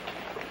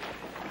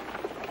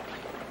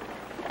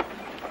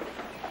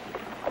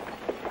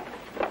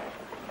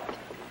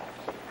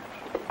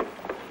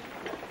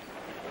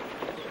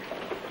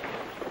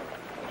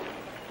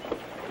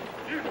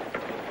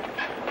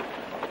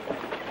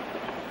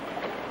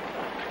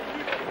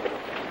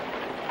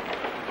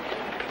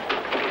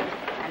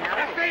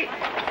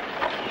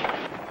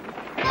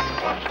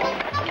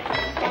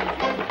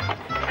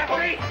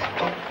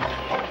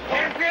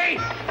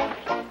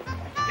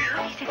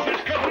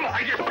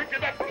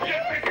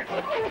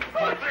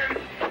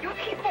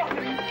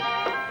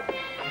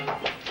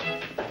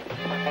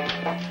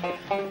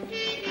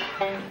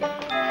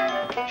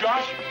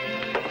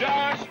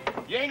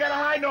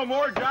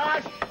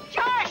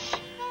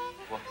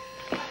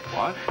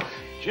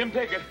 Jim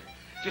Pickett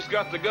just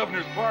got the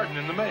governor's pardon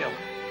in the mail.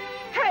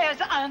 Prayers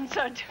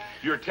answered.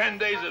 Your 10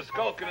 days of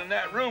skulking in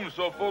that room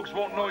so folks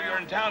won't know you're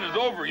in town is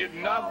over. You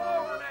can now...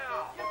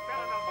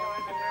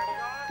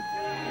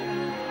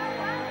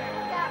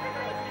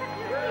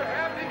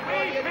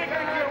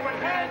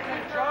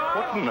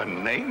 What in the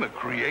name of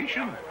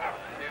creation?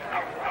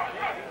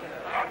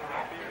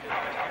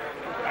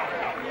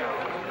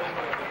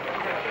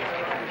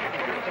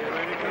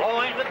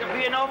 Oh, ain't looking for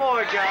you no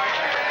more,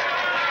 Josh.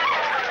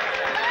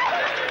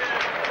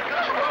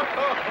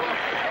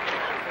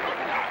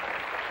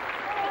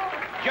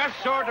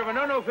 Just sort of an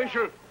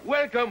unofficial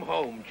welcome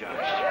home, Josh.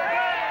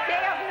 They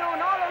have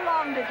known all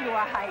along that you were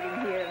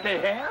hiding here. They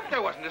have?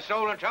 There wasn't a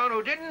soul in town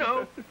who didn't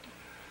know.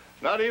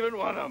 Not even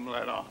one of them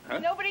let on, huh?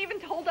 Nobody even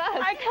told us.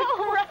 I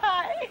know,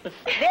 right?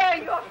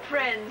 They're your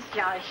friends,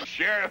 Josh.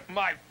 Sheriff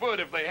my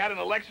foot, if they had an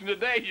election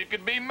today, you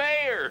could be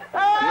mayor.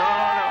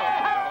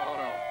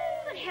 No.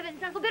 Good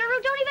heavens, Uncle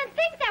Bitterroot, don't even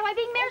think that way.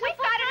 Being mayor's We've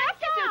got enough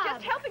to do job.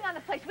 just helping on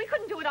the place. We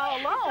couldn't do it all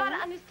You've alone. got to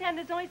understand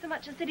there's only so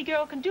much a city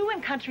girl can do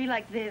in country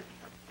like this.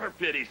 For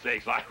pity's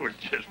sakes, I was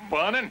just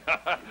funning.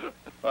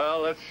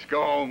 Well, let's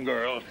go home,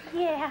 girls.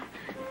 Yeah.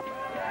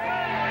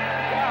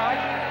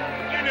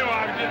 You knew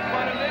I was just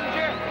funning, didn't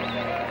you?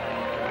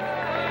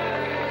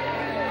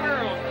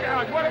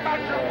 Girls, what about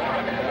your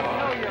watch?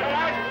 George,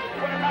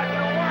 what about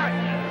your watch?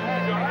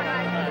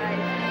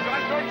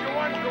 George, don't you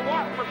want your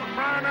watch for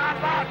crying out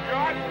loud,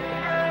 George?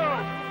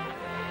 Girls!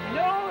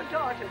 No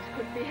daughters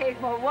could behave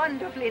more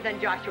wonderfully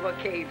than Joshua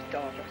Cabe's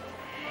daughters.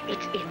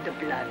 It's in the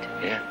blood.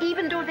 Yeah.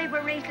 Even though they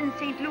were raised in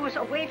St. Louis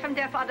away from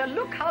their father,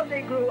 look how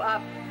they grew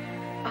up.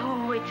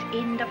 Oh, it's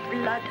in the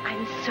blood.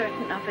 I'm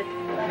certain of it.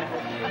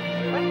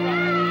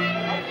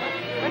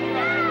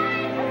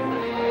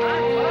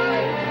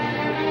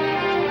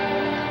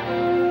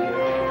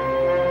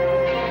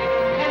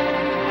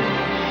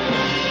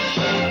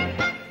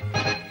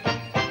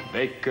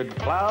 They could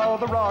plow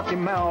the Rocky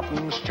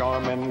Mountains,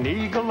 charm an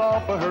eagle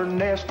off of her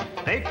nest.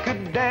 They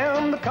could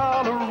dam the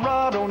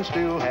Colorado and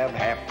still have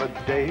half a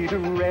day to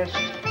rest.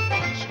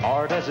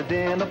 Smart as a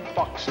den of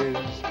foxes,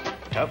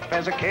 tough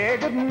as a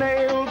keg of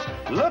nails.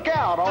 Look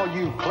out, all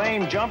you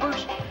claim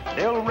jumpers,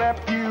 they'll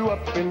wrap you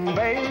up in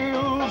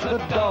bales. The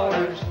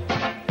daughters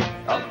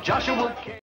of Joshua Cabe.